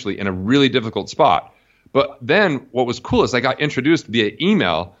financially in a really difficult spot. But then what was cool is I got introduced via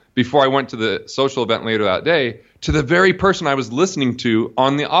email before I went to the social event later that day to the very person I was listening to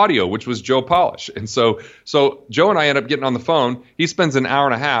on the audio, which was Joe Polish. And so Joe and I end up getting on the phone. He spends an hour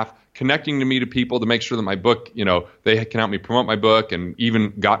and a half connecting to me to people to make sure that my book, they can help me promote my book, and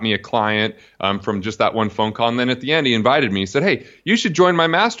even got me a client from just that one phone call. And then at the end, he invited me. He said, "Hey, you should join my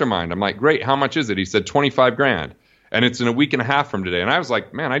mastermind." I'm like, "Great. How much is it?" He said, $25,000. And it's in a week and a half from today. And I was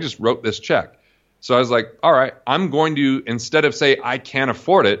like, man, I just wrote this check. So I was like, all right, I'm going to, instead of say I can't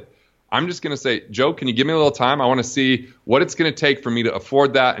afford it, I'm just going to say, Joe, can you give me a little time? I want to see what it's going to take for me to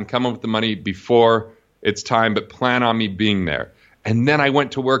afford that and come up with the money before it's time, but plan on me being there. And then I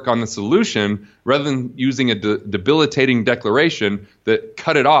went to work on the solution rather than using a debilitating declaration that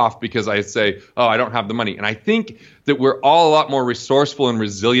cut it off because I say, oh, I don't have the money. And I think that we're all a lot more resourceful and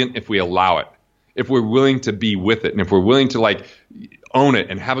resilient if we allow it, if we're willing to be with it, and if we're willing to own it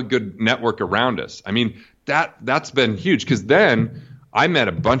and have a good network around us. I mean, that's been huge, because then I met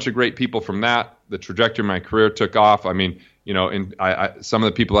a bunch of great people from that. The trajectory of my career took off. I mean, some of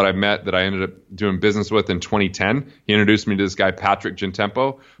the people that I met that I ended up doing business with in 2010, he introduced me to this guy, Patrick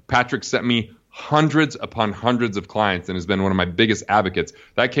Gentempo. Patrick sent me hundreds upon hundreds of clients and has been one of my biggest advocates.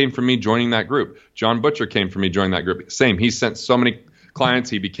 That came from me joining that group. John Butcher came from me joining that group. Same. He sent so many clients.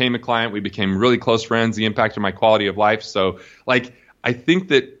 He became a client. We became really close friends. He impacted my quality of life. So, I think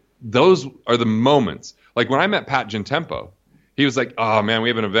that those are the moments. Like when I met Pat Gentempo, he was like, oh man, we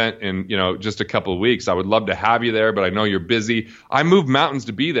have an event in, just a couple of weeks. I would love to have you there, but I know you're busy. I moved mountains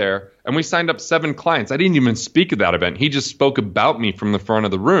to be there, and we signed up 7 clients. I didn't even speak at that event. He just spoke about me from the front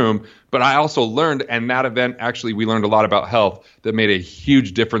of the room, but I also learned, and that event, actually, we learned a lot about health that made a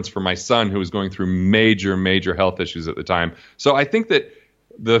huge difference for my son, who was going through major, major health issues at the time. So I think that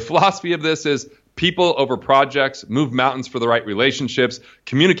the philosophy of this is people over projects, move mountains for the right relationships,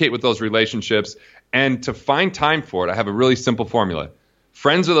 communicate with those relationships, and to find time for it, I have a really simple formula.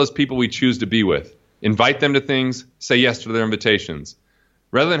 Friends are those people we choose to be with. Invite them to things, say yes to their invitations.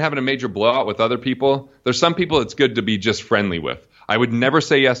 Rather than having a major blowout with other people, there's some people it's good to be just friendly with. I would never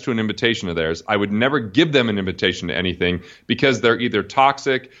say yes to an invitation of theirs. I would never give them an invitation to anything because they're either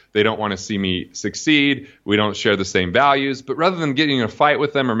toxic, they don't want to see me succeed, we don't share the same values. But rather than getting in a fight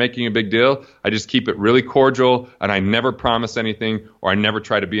with them or making a big deal, I just keep it really cordial and I never promise anything or I never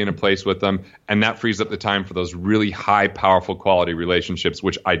try to be in a place with them. And that frees up the time for those really high, powerful quality relationships,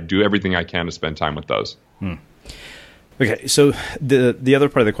 which I do everything I can to spend time with those. Okay, so the other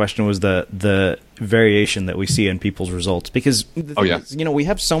part of the question was the variation that we see in people's results, because is, we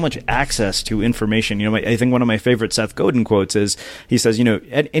have so much access to information. I think one of my favorite Seth Godin quotes is, he says,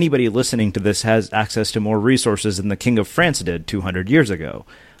 anybody listening to this has access to more resources than the King of France did 200 years ago.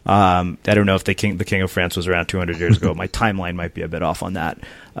 I don't know if the King of France was around 200 years ago. My timeline might be a bit off on that.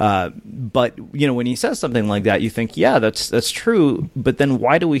 But when he says something like that, you think, yeah, that's true. But then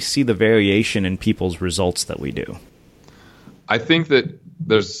why do we see the variation in people's results that we do? I think that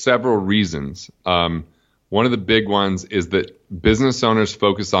there's several reasons. One of the big ones is that business owners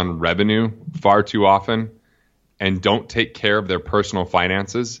focus on revenue far too often and don't take care of their personal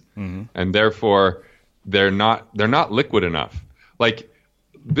finances, and therefore they're not liquid enough. Like,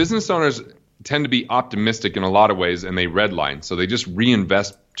 business owners tend to be optimistic in a lot of ways, and they redline, so they just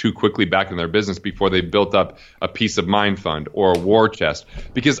reinvest too quickly back in their business before they built up a peace of mind fund or a war chest,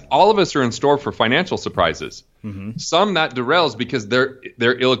 because all of us are in store for financial surprises. Some that derails because they're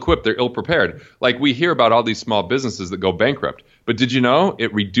ill-equipped, they're ill-prepared. Like, we hear about all these small businesses that go bankrupt, but did you know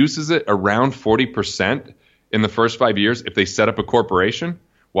it reduces it around 40% in the first 5 years if they set up a corporation?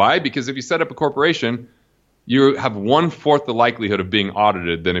 Why? Because if you set up a corporation, you have 1/4 the likelihood of being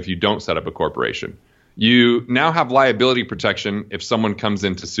audited than if you don't set up a corporation. You now have liability protection if someone comes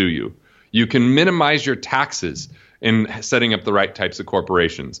in to sue you. You can minimize your taxes in setting up the right types of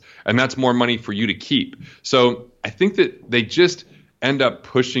corporations, and that's more money for you to keep. So I think that they just end up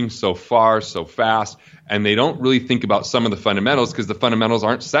pushing so far, so fast, and they don't really think about some of the fundamentals because the fundamentals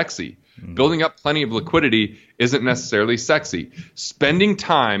aren't sexy. Building up plenty of liquidity isn't necessarily sexy. Spending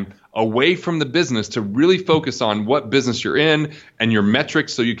time away from the business to really focus on what business you're in and your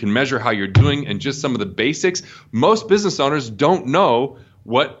metrics so you can measure how you're doing and just some of the basics. Most business owners don't know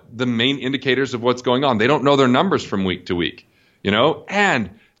what the main indicators of what's going on. They don't know their numbers from week to week,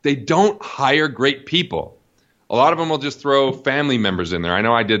 and they don't hire great people. A lot of them will just throw family members in there. I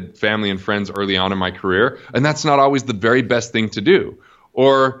know I did family and friends early on in my career, and that's not always the very best thing to do.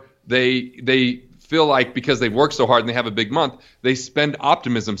 Or they feel like because they've worked so hard and they have a big month, they spend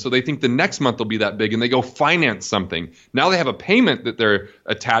optimism. So they think the next month will be that big and they go finance something. Now they have a payment that they're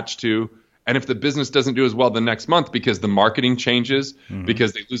attached to. And if the business doesn't do as well the next month because the marketing changes,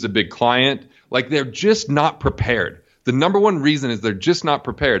 because they lose a big client, like, they're just not prepared. The number one reason is they're just not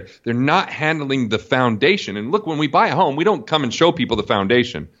prepared. They're not handling the foundation. And look, when we buy a home, we don't come and show people the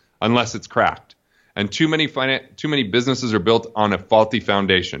foundation unless it's cracked. And too many businesses are built on a faulty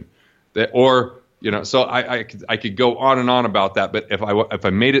foundation. So I could go on and on about that. But if I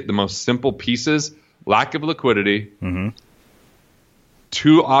made it the most simple pieces, lack of liquidity,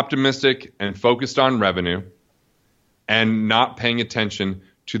 too optimistic and focused on revenue, and not paying attention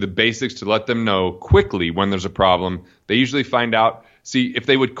to the basics to let them know quickly when there's a problem. They usually find out. See, if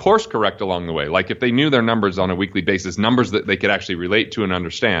they would course correct along the way, like if they knew their numbers on a weekly basis, numbers that they could actually relate to and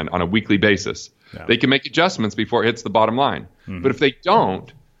understand on a weekly basis, they can make adjustments before it hits the bottom line. But if they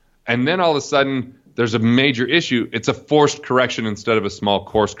don't, and then all of a sudden there's a major issue, it's a forced correction instead of a small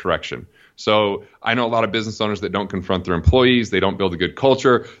course correction. So I know a lot of business owners that don't confront their employees. They don't build a good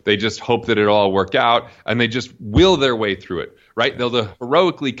culture. They just hope that it'll all work out, and they just will their way through it, right? They'll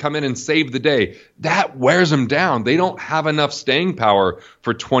heroically come in and save the day. That wears them down. They don't have enough staying power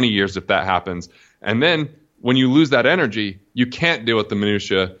for 20 years if that happens. And then when you lose that energy, you can't deal with the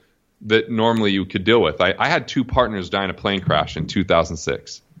minutia that normally you could deal with. I had 2 partners die in a plane crash in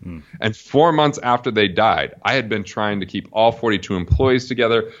 2006. And 4 months after they died, I had been trying to keep all 42 employees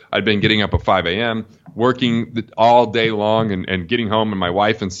together. I'd been getting up at 5 a.m., working all day long and getting home, and my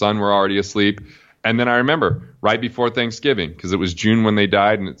wife and son were already asleep. And then I remember right before Thanksgiving, because it was June when they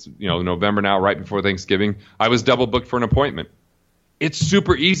died, and it's November now, right before Thanksgiving, I was double booked for an appointment. It's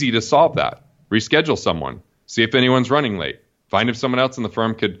super easy to solve that. Reschedule someone. See if anyone's running late. Find if someone else in the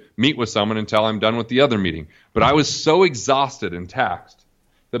firm could meet with someone until I'm done with the other meeting. But I was so exhausted and taxed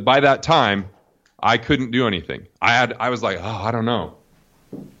that by that time, I couldn't do anything. I was like, I don't know.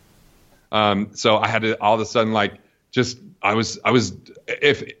 So I had to all of a sudden I was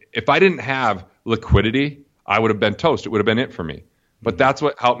if I didn't have liquidity, I would have been toast. It would have been it for me. But that's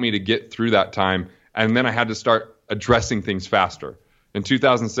what helped me to get through that time. And then I had to start addressing things faster. In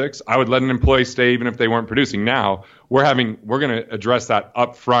 2006, I would let an employee stay even if they weren't producing. Now we're going to address that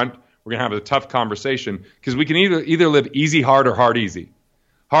up front. We're going to have a tough conversation because we can either live easy hard or hard easy.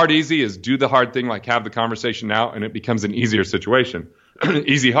 Hard easy is do the hard thing, like have the conversation now, and it becomes an easier situation.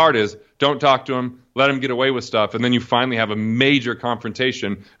 Easy hard is don't talk to them, let them get away with stuff, and then you finally have a major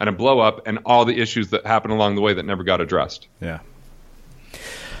confrontation and a blow up and all the issues that happen along the way that never got addressed. Yeah.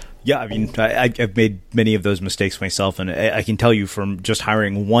 Yeah, I mean, I've made many of those mistakes myself, and I can tell you from just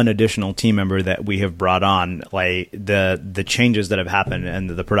hiring one additional team member that we have brought on, like the changes that have happened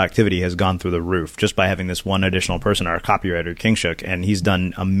and the productivity has gone through the roof just by having this one additional person, our copywriter Kingshuk, and he's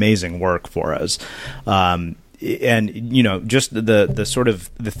done amazing work for us. And just the sort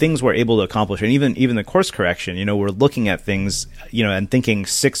of the things we're able to accomplish, and even the course correction, we're looking at things, and thinking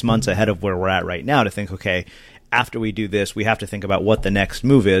 6 months ahead of where we're at right now to think, okay, after we do this, we have to think about what the next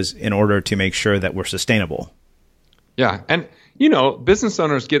move is in order to make sure that we're sustainable. Yeah. And, business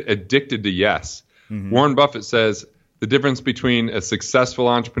owners get addicted to yes. Mm-hmm. Warren Buffett says the difference between a successful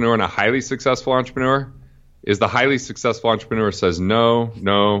entrepreneur and a highly successful entrepreneur is the highly successful entrepreneur says no,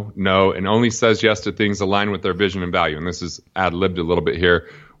 no, no, and only says yes to things aligned with their vision and value. And this is ad-libbed a little bit here.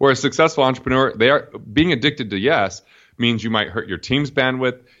 Where a successful entrepreneur, they are being addicted to yes means you might hurt your team's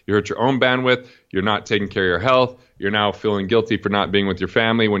bandwidth, you hurt your own bandwidth, you're not taking care of your health, you're now feeling guilty for not being with your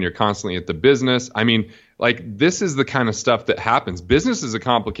family when you're constantly at the business. I mean, this is the kind of stuff that happens. Business is a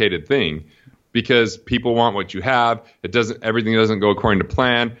complicated thing because people want what you have. Everything doesn't go according to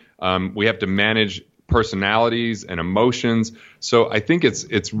plan. We have to manage personalities and emotions. So I think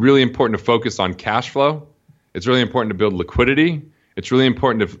it's really important to focus on cash flow. It's really important to build liquidity. It's really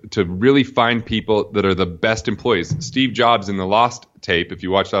important to really find people that are the best employees. Steve Jobs in the Lost tape, if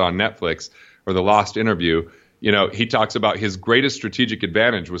you watch that on Netflix, or the Lost interview, he talks about his greatest strategic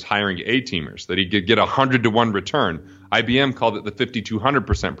advantage was hiring A-teamers, that he could get 100-to-1 return. IBM called it the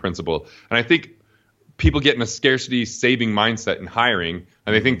 5,200% principle. And I think people get in a scarcity saving mindset in hiring,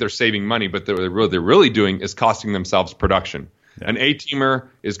 and they think they're saving money, but what they're really doing is costing themselves production. Yeah. An A-teamer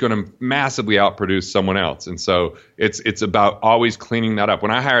is going to massively outproduce someone else. And so it's about always cleaning that up.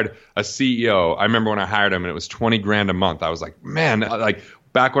 When I hired a CEO, I remember when I hired him and it was $20,000 a month. I was like, man,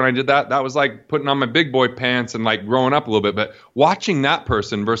 back when I did that was like putting on my big boy pants and like growing up a little bit. But watching that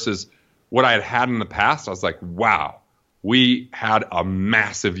person versus what I had in the past, I was like, wow, we had a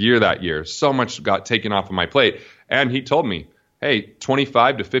massive year that year. So much got taken off of my plate. And he told me, hey,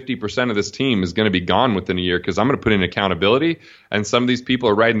 25 to 50% of this team is going to be gone within a year because I'm going to put in accountability. And some of these people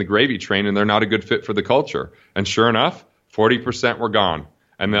are riding the gravy train and they're not a good fit for the culture. And sure enough, 40% were gone.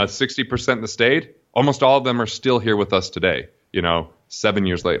 And the 60% that stayed, almost all of them are still here with us today, 7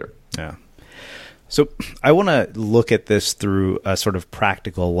 years later. Yeah. So I want to look at this through a sort of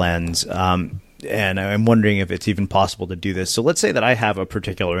practical lens. And I'm wondering if it's even possible to do this. So let's say that I have a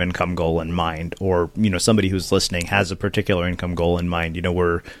particular income goal in mind, or, somebody who's listening has a particular income goal in mind.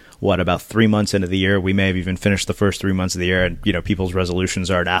 We're, about 3 months into the year. We may have even finished the first 3 months of the year, and, people's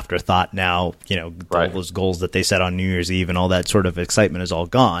resolutions are an afterthought now. All those goals that they set on New Year's Eve and all that sort of excitement is all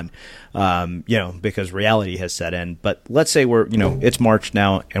gone, because reality has set in. But let's say we're, it's March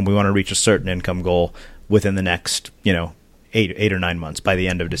now and we want to reach a certain income goal within the next, 8 or 9 months by the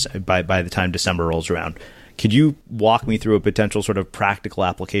end of by the time December rolls around. Could you walk me through a potential sort of practical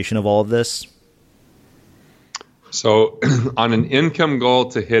application of all of this? So on an income goal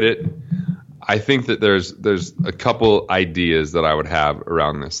to hit it, I think that there's a couple ideas that I would have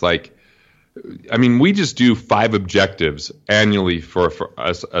around this. We just do 5 objectives annually for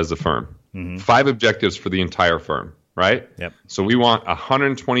us as a firm. Mm-hmm. 5 objectives for the entire firm, right? Yep. So we want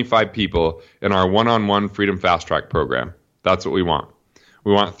 125 people in our one-on-one Freedom Fast Track program. That's what we want.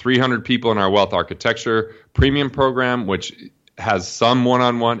 We want 300 people in our Wealth Architecture Premium program, which has some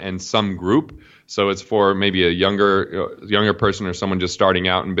one-on-one and some group. So it's for maybe a younger person or someone just starting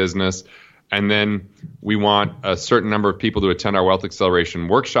out in business. And then we want a certain number of people to attend our Wealth Acceleration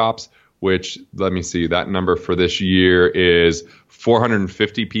workshops, which, let me see, that number for this year is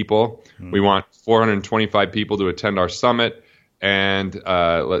 450 people. Mm-hmm. We want 425 people to attend our summit. And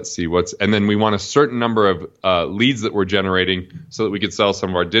let's see and then we want a certain number of leads that we're generating so that we could sell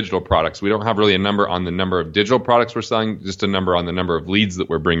some of our digital products. We don't have really a number on the number of digital products we're selling, just a number on the number of leads that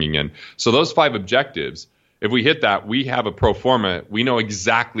we're bringing in. So those 5 objectives, if we hit that, we have a pro forma. We know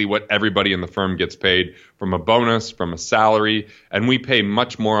exactly what everybody in the firm gets paid from a bonus, from a salary, and we pay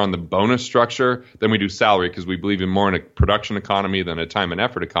much more on the bonus structure than we do salary because we believe in more in a production economy than a time and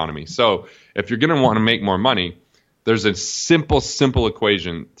effort economy. So if you're going to want to make more money, there's a simple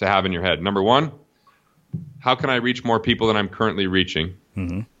equation to have in your head. Number one, how can I reach more people than I'm currently reaching?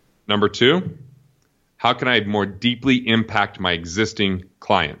 Mm-hmm. Number two, how can I more deeply impact my existing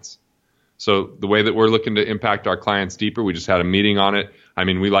clients? So the way that we're looking to impact our clients deeper, we just had a meeting on it. I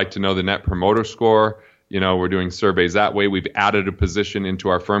mean, we like to know the Net Promoter Score. We're doing surveys that way. We've added a position into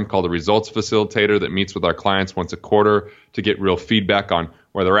our firm called a results facilitator that meets with our clients once a quarter to get real feedback on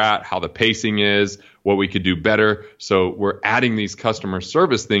where they're at, how the pacing is, what we could do better. So we're adding these customer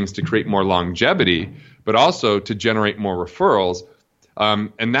service things to create more longevity, but also to generate more referrals.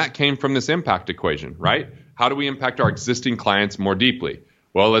 And that came from this impact equation, right? How do we impact our existing clients more deeply?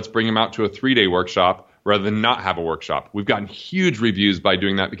 Well, let's bring them out to a 3-day workshop rather than not have a workshop. We've gotten huge reviews by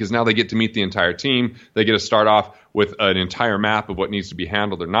doing that because now they get to meet the entire team. They get to start off with an entire map of what needs to be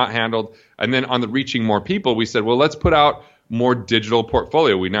handled or not handled. And then on the reaching more people, we said, well, let's put out more digital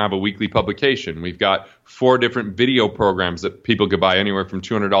portfolio. We now have a weekly publication. We've got 4 different video programs that people could buy anywhere from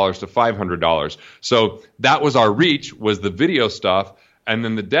 $200 to $500. So that was our reach, was the video stuff. And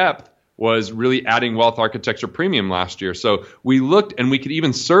then the depth was really adding Wealth Architecture Premium last year. So we looked, and we could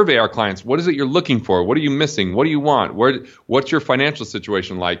even survey our clients. What is it you're looking for? What are you missing? What do you want? What's your financial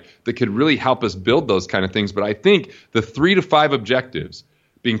situation like? That could really help us build those kind of things. But I think the 3 to 5 objectives,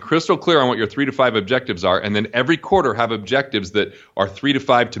 being crystal clear on what your 3 to 5 objectives are, and then every quarter have objectives that are 3 to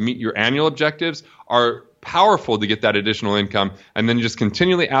 5 to meet your annual objectives, are powerful to get that additional income. And then just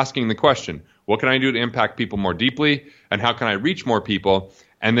continually asking the question, what can I do to impact people more deeply? And how can I reach more people?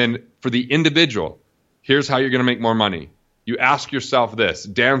 And then for the individual, here's how you're going to make more money. You ask yourself this.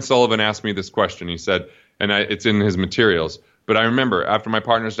 Dan Sullivan asked me this question. He said, and it's in his materials, but I remember after my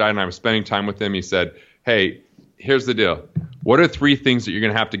partners died and I was spending time with him, he said, hey, here's the deal. What are 3 things that you're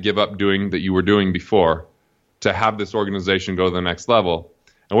going to have to give up doing that you were doing before to have this organization go to the next level?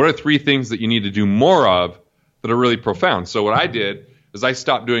 And what are 3 things that you need to do more of that are really profound? So what I did is I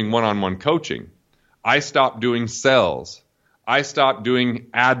stopped doing one-on-one coaching. I stopped doing sales. I stopped doing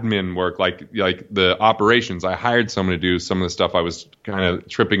admin work like the operations. I hired someone to do some of the stuff I was kind of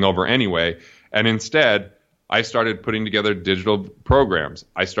tripping over anyway. And instead, I started putting together digital programs.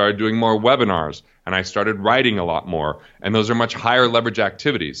 I started doing more webinars, and I started writing a lot more. And those are much higher leverage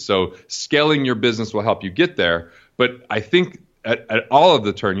activities. So scaling your business will help you get there. But I think at all of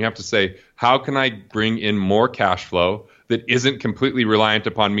the turn, you have to say, how can I bring in more cash flow that isn't completely reliant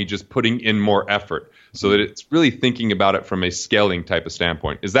upon me just putting in more effort? So that it's really thinking about it from a scaling type of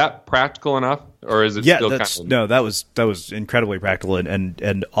standpoint. Is that practical enough, or is it still kind of... No, that was incredibly practical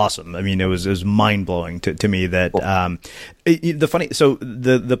and awesome. I mean, it was mind blowing to me that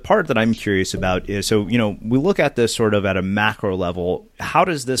the part that I'm curious about is, we look at this sort of at a macro level. How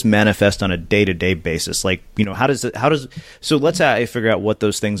does this manifest on a day-to-day basis? Like, so let's say I figure out what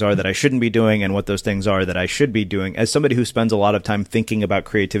those things are that I shouldn't be doing and what those things are that I should be doing. As somebody who spends a lot of time thinking about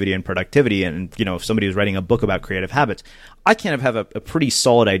creativity and productivity, and if somebody who's writing a book about creative habits, I kind of have a pretty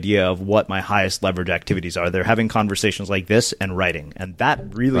solid idea of what my highest leverage activities are. They're having conversations like this and writing, and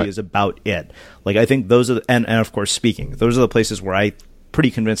that really is about it. Like, I think those are, and of course speaking, those are the places where I'm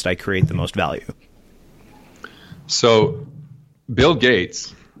pretty convinced I create the most value. So Bill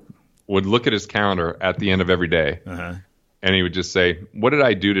Gates would look at his calendar at the end of every day, and he would just say, what did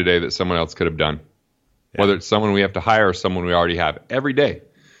I do today that someone else could have done? Yeah. Whether it's someone we have to hire or someone we already have, every day.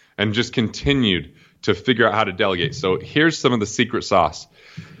 And just continued to figure out how to delegate. So here's some of the secret sauce.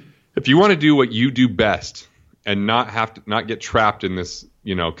 If you want to do what you do best and not get trapped in this,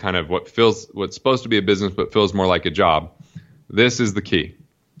 kind of what's supposed to be a business but feels more like a job, this is the key.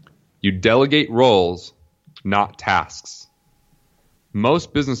 You delegate roles, not tasks.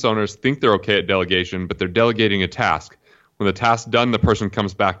 Most business owners think they're okay at delegation, but they're delegating a task. When the task's done, the person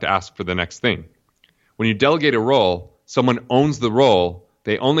comes back to ask for the next thing. When you delegate a role, someone owns the role.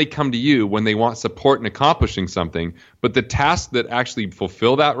 They only come to you when they want support in accomplishing something. But the tasks that actually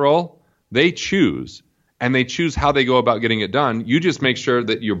fulfill that role, they choose. And they choose how they go about getting it done. You just make sure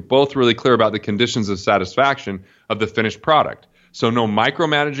that you're both really clear about the conditions of satisfaction of the finished product. So no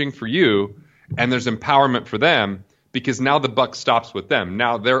micromanaging for you, and there's empowerment for them, because now the buck stops with them.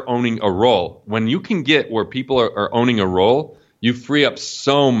 Now they're owning a role. When you can get where people are owning a role, you free up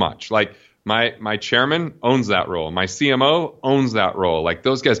so much. Like, my chairman owns that role. My CMO owns that role. Like,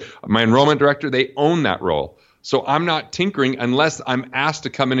 those guys, my enrollment director, they own that role. So I'm not tinkering unless I'm asked to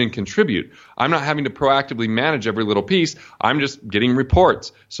come in and contribute. I'm not having to proactively manage every little piece. I'm just getting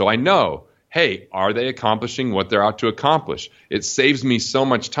reports. So I know, hey, are they accomplishing what they're out to accomplish? It saves me so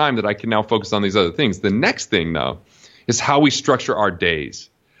much time that I can now focus on these other things. The next thing, though, is how we structure our days.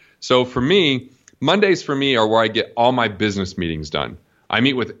 So for me, Mondays for me are where I get all my business meetings done. I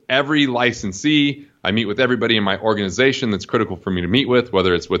meet with every licensee. I meet with everybody in my organization that's critical for me to meet with,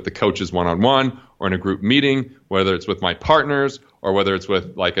 whether it's with the coaches one-on-one or in a group meeting, whether it's with my partners or whether it's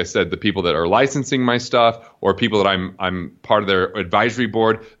with, like I said, the people that are licensing my stuff or people that I'm part of their advisory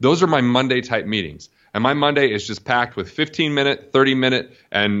board. Those are my Monday type meetings. And my Monday is just packed with 15-minute, 30-minute,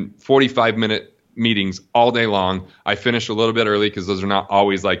 and 45-minute meetings all day long. I finish a little bit early because those are not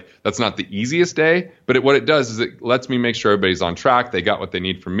always that's not the easiest day. But what it does is it lets me make sure everybody's on track. They got what they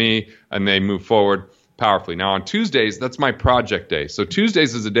need from me and they move forward powerfully. Now on Tuesdays, that's my project day. So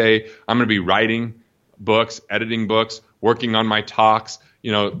Tuesdays is a day I'm going to be writing books, editing books, working on my talks.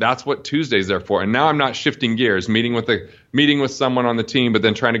 That's what Tuesdays are for. And now I'm not shifting gears, meeting with someone on the team, but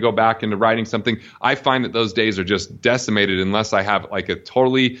then trying to go back into writing something. I find that those days are just decimated unless I have a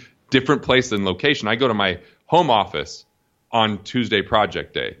totally different place and location. I go to my home office on Tuesday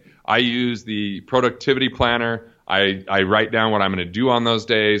project day. I use the productivity planner. I write down what I'm going to do on those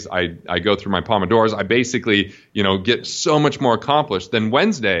days. I go through my Pomodoros. I basically, get so much more accomplished. Then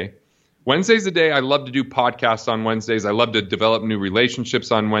Wednesday. Wednesday's a day I love to do podcasts on Wednesdays. I love to develop new relationships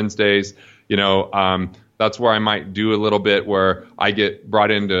on Wednesdays. That's where I might do a little bit where I get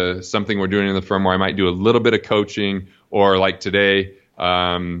brought into something we're doing in the firm where I might do a little bit of coaching, or like today,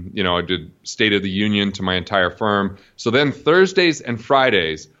 I did State of the Union to my entire firm. So then Thursdays and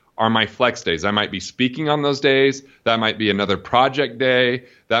Fridays are my flex days. I might be speaking on those days. That might be another project day.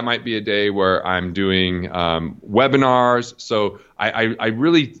 That might be a day where I'm doing webinars. So I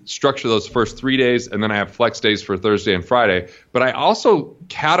really structure those first 3 days, and then I have flex days for Thursday and Friday. But I also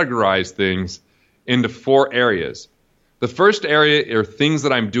categorize things into 4 areas. The first area are things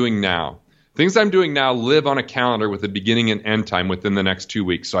that I'm doing now. Things I'm doing now live on a calendar with a beginning and end time within the next 2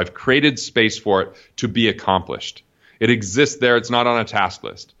 weeks. So I've created space for it to be accomplished. It exists there. It's not on a task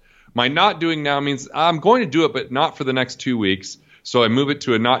list. My not doing now means I'm going to do it, but not for the next 2 weeks. So I move it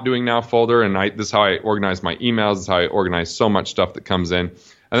to a not doing now folder, and this is how I organize my emails. This is how I organize so much stuff that comes in.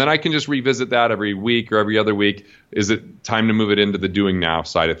 And then I can just revisit that every week or every other week. Is it time to move it into the doing now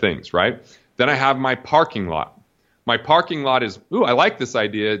side of things, right? Then I have my parking lot. My parking lot is, I like this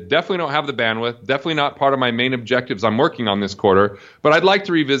idea. Definitely don't have the bandwidth. Definitely not part of my main objectives I'm working on this quarter. But I'd like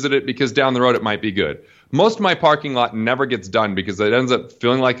to revisit it because down the road it might be good. Most of my parking lot never gets done because it ends up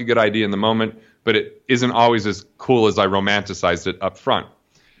feeling like a good idea in the moment, but it isn't always as cool as I romanticized it up front.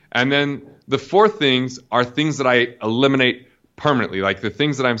 And then the 4 things are things that I eliminate permanently, like the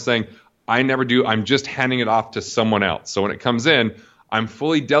things that I'm saying I never do. I'm just handing it off to someone else. So when it comes in, I'm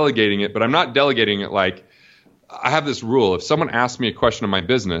fully delegating it, but I'm not delegating it like I have this rule. If someone asks me a question in my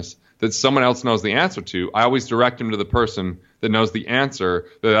business that someone else knows the answer to, I always direct them to the person that knows the answer.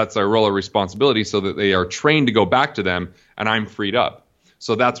 That's their role of responsibility so that they are trained to go back to them and I'm freed up.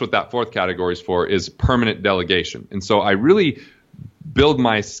 So that's what that 4th category is for, is permanent delegation. And so I really build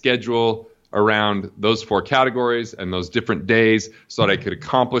my schedule around those 4 categories and those different days so that I could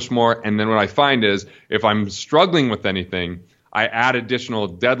accomplish more. And then what I find is if I'm struggling with anything, I add additional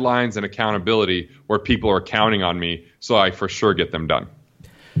deadlines and accountability where people are counting on me so I for sure get them done.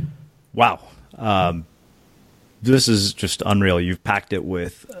 Wow. This is just unreal. You've packed it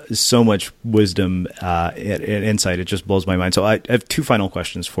with so much wisdom and insight. It just blows my mind. So I have 2 final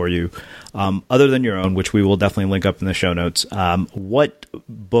questions for you. Other than your own, which we will definitely link up in the show notes, what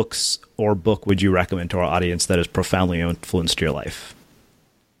books or book would you recommend to our audience that has profoundly influenced your life?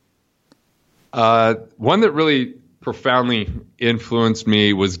 One that really profoundly influenced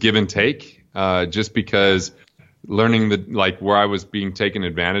me was Give and Take, just because learning where I was being taken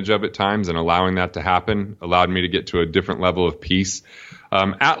advantage of at times and allowing that to happen allowed me to get to a different level of peace.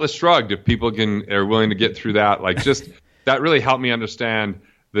 Atlas Shrugged, if people are willing to get through that, that really helped me understand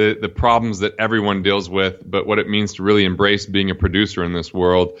the problems that everyone deals with, but what it means to really embrace being a producer in this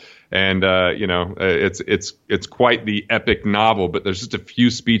world. And it's quite the epic novel, but there's just a few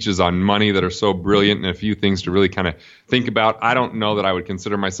speeches on money that are so brilliant and a few things to really kind of think about. I don't know that I would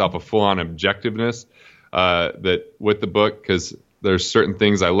consider myself a full-on objectiveness that with the book, because there's certain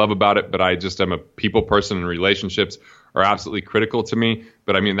things I love about it, but I just am a people person, and relationships are absolutely critical to me.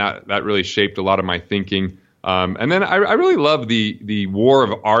 But I mean, that really shaped a lot of my thinking. And then I really love the War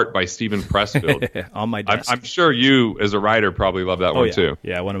of Art by Stephen Pressfield. On my desk. I'm sure you, as a writer, probably love that one too.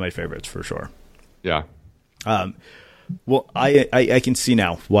 Yeah, one of my favorites for sure. Yeah. Well, I can see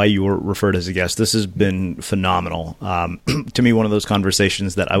now why you were referred as a guest. This has been phenomenal. To me, one of those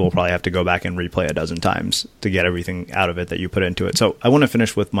conversations that I will probably have to go back and replay a dozen times to get everything out of it that you put into it. So I want to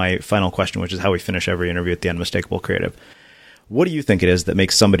finish with my final question, which is how we finish every interview at the Unmistakable Creative. What do you think it is that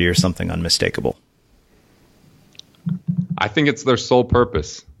makes somebody or something unmistakable? I think it's their sole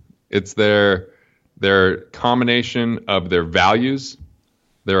purpose. It's their combination of their values,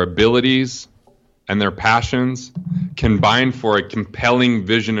 their abilities, and their passions combined for a compelling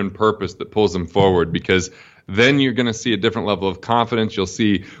vision and purpose that pulls them forward, because then you're going to see a different level of confidence. You'll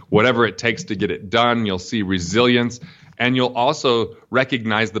see whatever it takes to get it done. You'll see resilience, and you'll also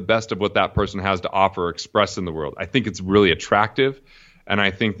recognize the best of what that person has to offer or express in the world. I think it's really attractive, and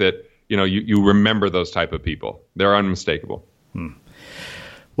I think that you remember those type of people. They're unmistakable.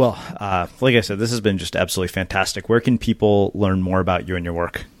 Well, like I said, this has been just absolutely fantastic. Where can people learn more about you and your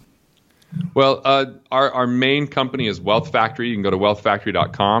work? Well, our main company is Wealth Factory. You can go to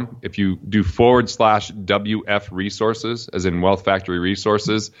wealthfactory.com. If you do /WF resources, as in Wealth Factory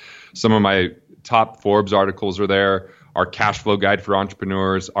resources, some of my top Forbes articles are there. Our cash flow guide for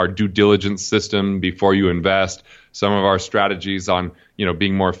entrepreneurs, our due diligence system before you invest, some of our strategies on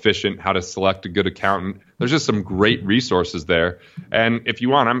being more efficient, how to select a good accountant. There's just some great resources there. And if you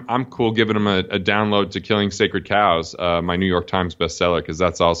want, I'm cool giving them a download to Killing Sacred Cows, my New York Times bestseller, because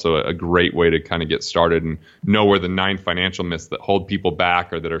that's also a great way to kind of get started and know where the 9 financial myths that hold people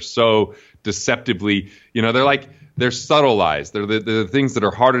back or that are so deceptively, they're subtle lies. They're the things that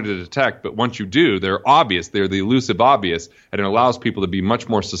are harder to detect, but once you do, they're obvious. They're the elusive obvious, and it allows people to be much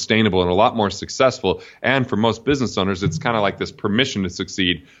more sustainable and a lot more successful. And for most business owners, it's kind of like this permission to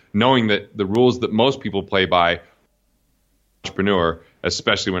succeed, knowing that the rules that most people play by entrepreneur,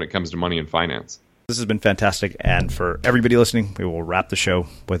 especially when it comes to money and finance. This has been fantastic, and for everybody listening, we will wrap the show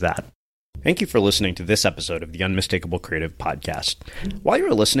with that. Thank you for listening to this episode of the Unmistakable Creative Podcast. While you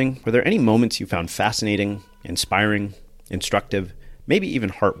were listening, were there any moments you found fascinating, inspiring, instructive, maybe even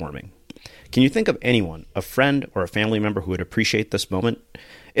heartwarming? Can you think of anyone, a friend or a family member who would appreciate this moment?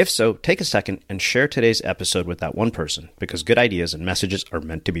 If so, take a second and share today's episode with that one person, because good ideas and messages are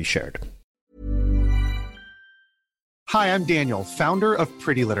meant to be shared. Hi, I'm Daniel, founder of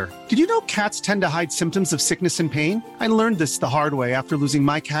Pretty Litter. Did you know cats tend to hide symptoms of sickness and pain? I learned this the hard way after losing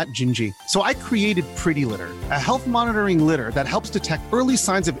my cat, Gingy. So I created Pretty Litter, a health monitoring litter that helps detect early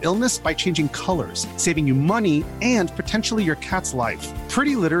signs of illness by changing colors, saving you money and potentially your cat's life.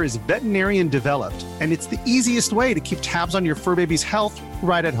 Pretty Litter is veterinarian developed, and it's the easiest way to keep tabs on your fur baby's health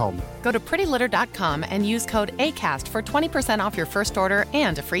right at home. Go to prettylitter.com and use code ACAST for 20% off your first order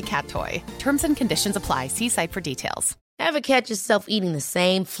and a free cat toy. Terms and conditions apply. See site for details. Ever catch yourself eating the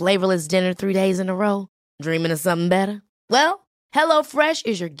same flavorless dinner 3 days in a row? Dreaming of something better? Well, HelloFresh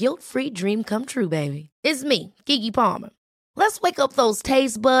is your guilt-free dream come true, baby. It's me, Keke Palmer. Let's wake up those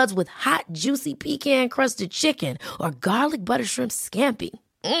taste buds with hot, juicy pecan-crusted chicken or garlic butter shrimp scampi.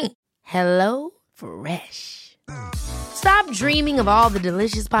 Hello Fresh. Stop dreaming of all the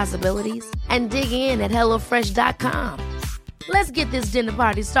delicious possibilities and dig in at HelloFresh.com. Let's get this dinner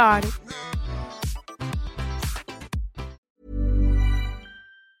party started.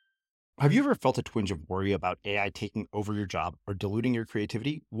 Have you ever felt a twinge of worry about AI taking over your job or diluting your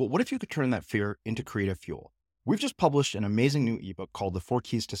creativity? Well, what if you could turn that fear into creative fuel? We've just published an amazing new ebook called The 4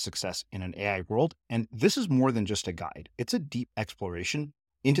 Keys to Success in an AI World, and this is more than just a guide. It's a deep exploration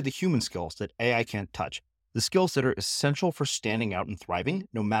into the human skills that AI can't touch, the skills that are essential for standing out and thriving,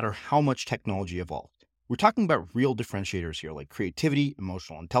 no matter how much technology evolves. We're talking about real differentiators here, like creativity,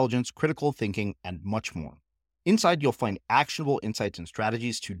 emotional intelligence, critical thinking, and much more. Inside, you'll find actionable insights and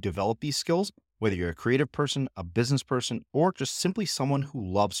strategies to develop these skills, whether you're a creative person, a business person, or just simply someone who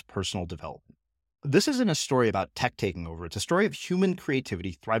loves personal development. This isn't a story about tech taking over. It's a story of human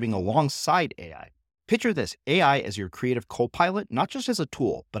creativity thriving alongside AI. Picture this, AI as your creative co-pilot, not just as a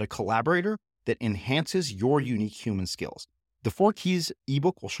tool, but a collaborator that enhances your unique human skills. The 4 Keys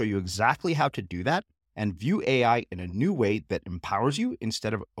ebook will show you exactly how to do that and view AI in a new way that empowers you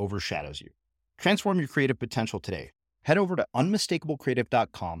instead of overshadows you. Transform your creative potential today. Head over to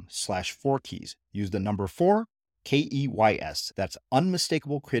unmistakablecreative.com/4keys. Use the number 4, KEYS. That's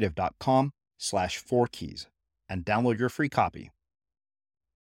unmistakablecreative.com/4keys and download your free copy.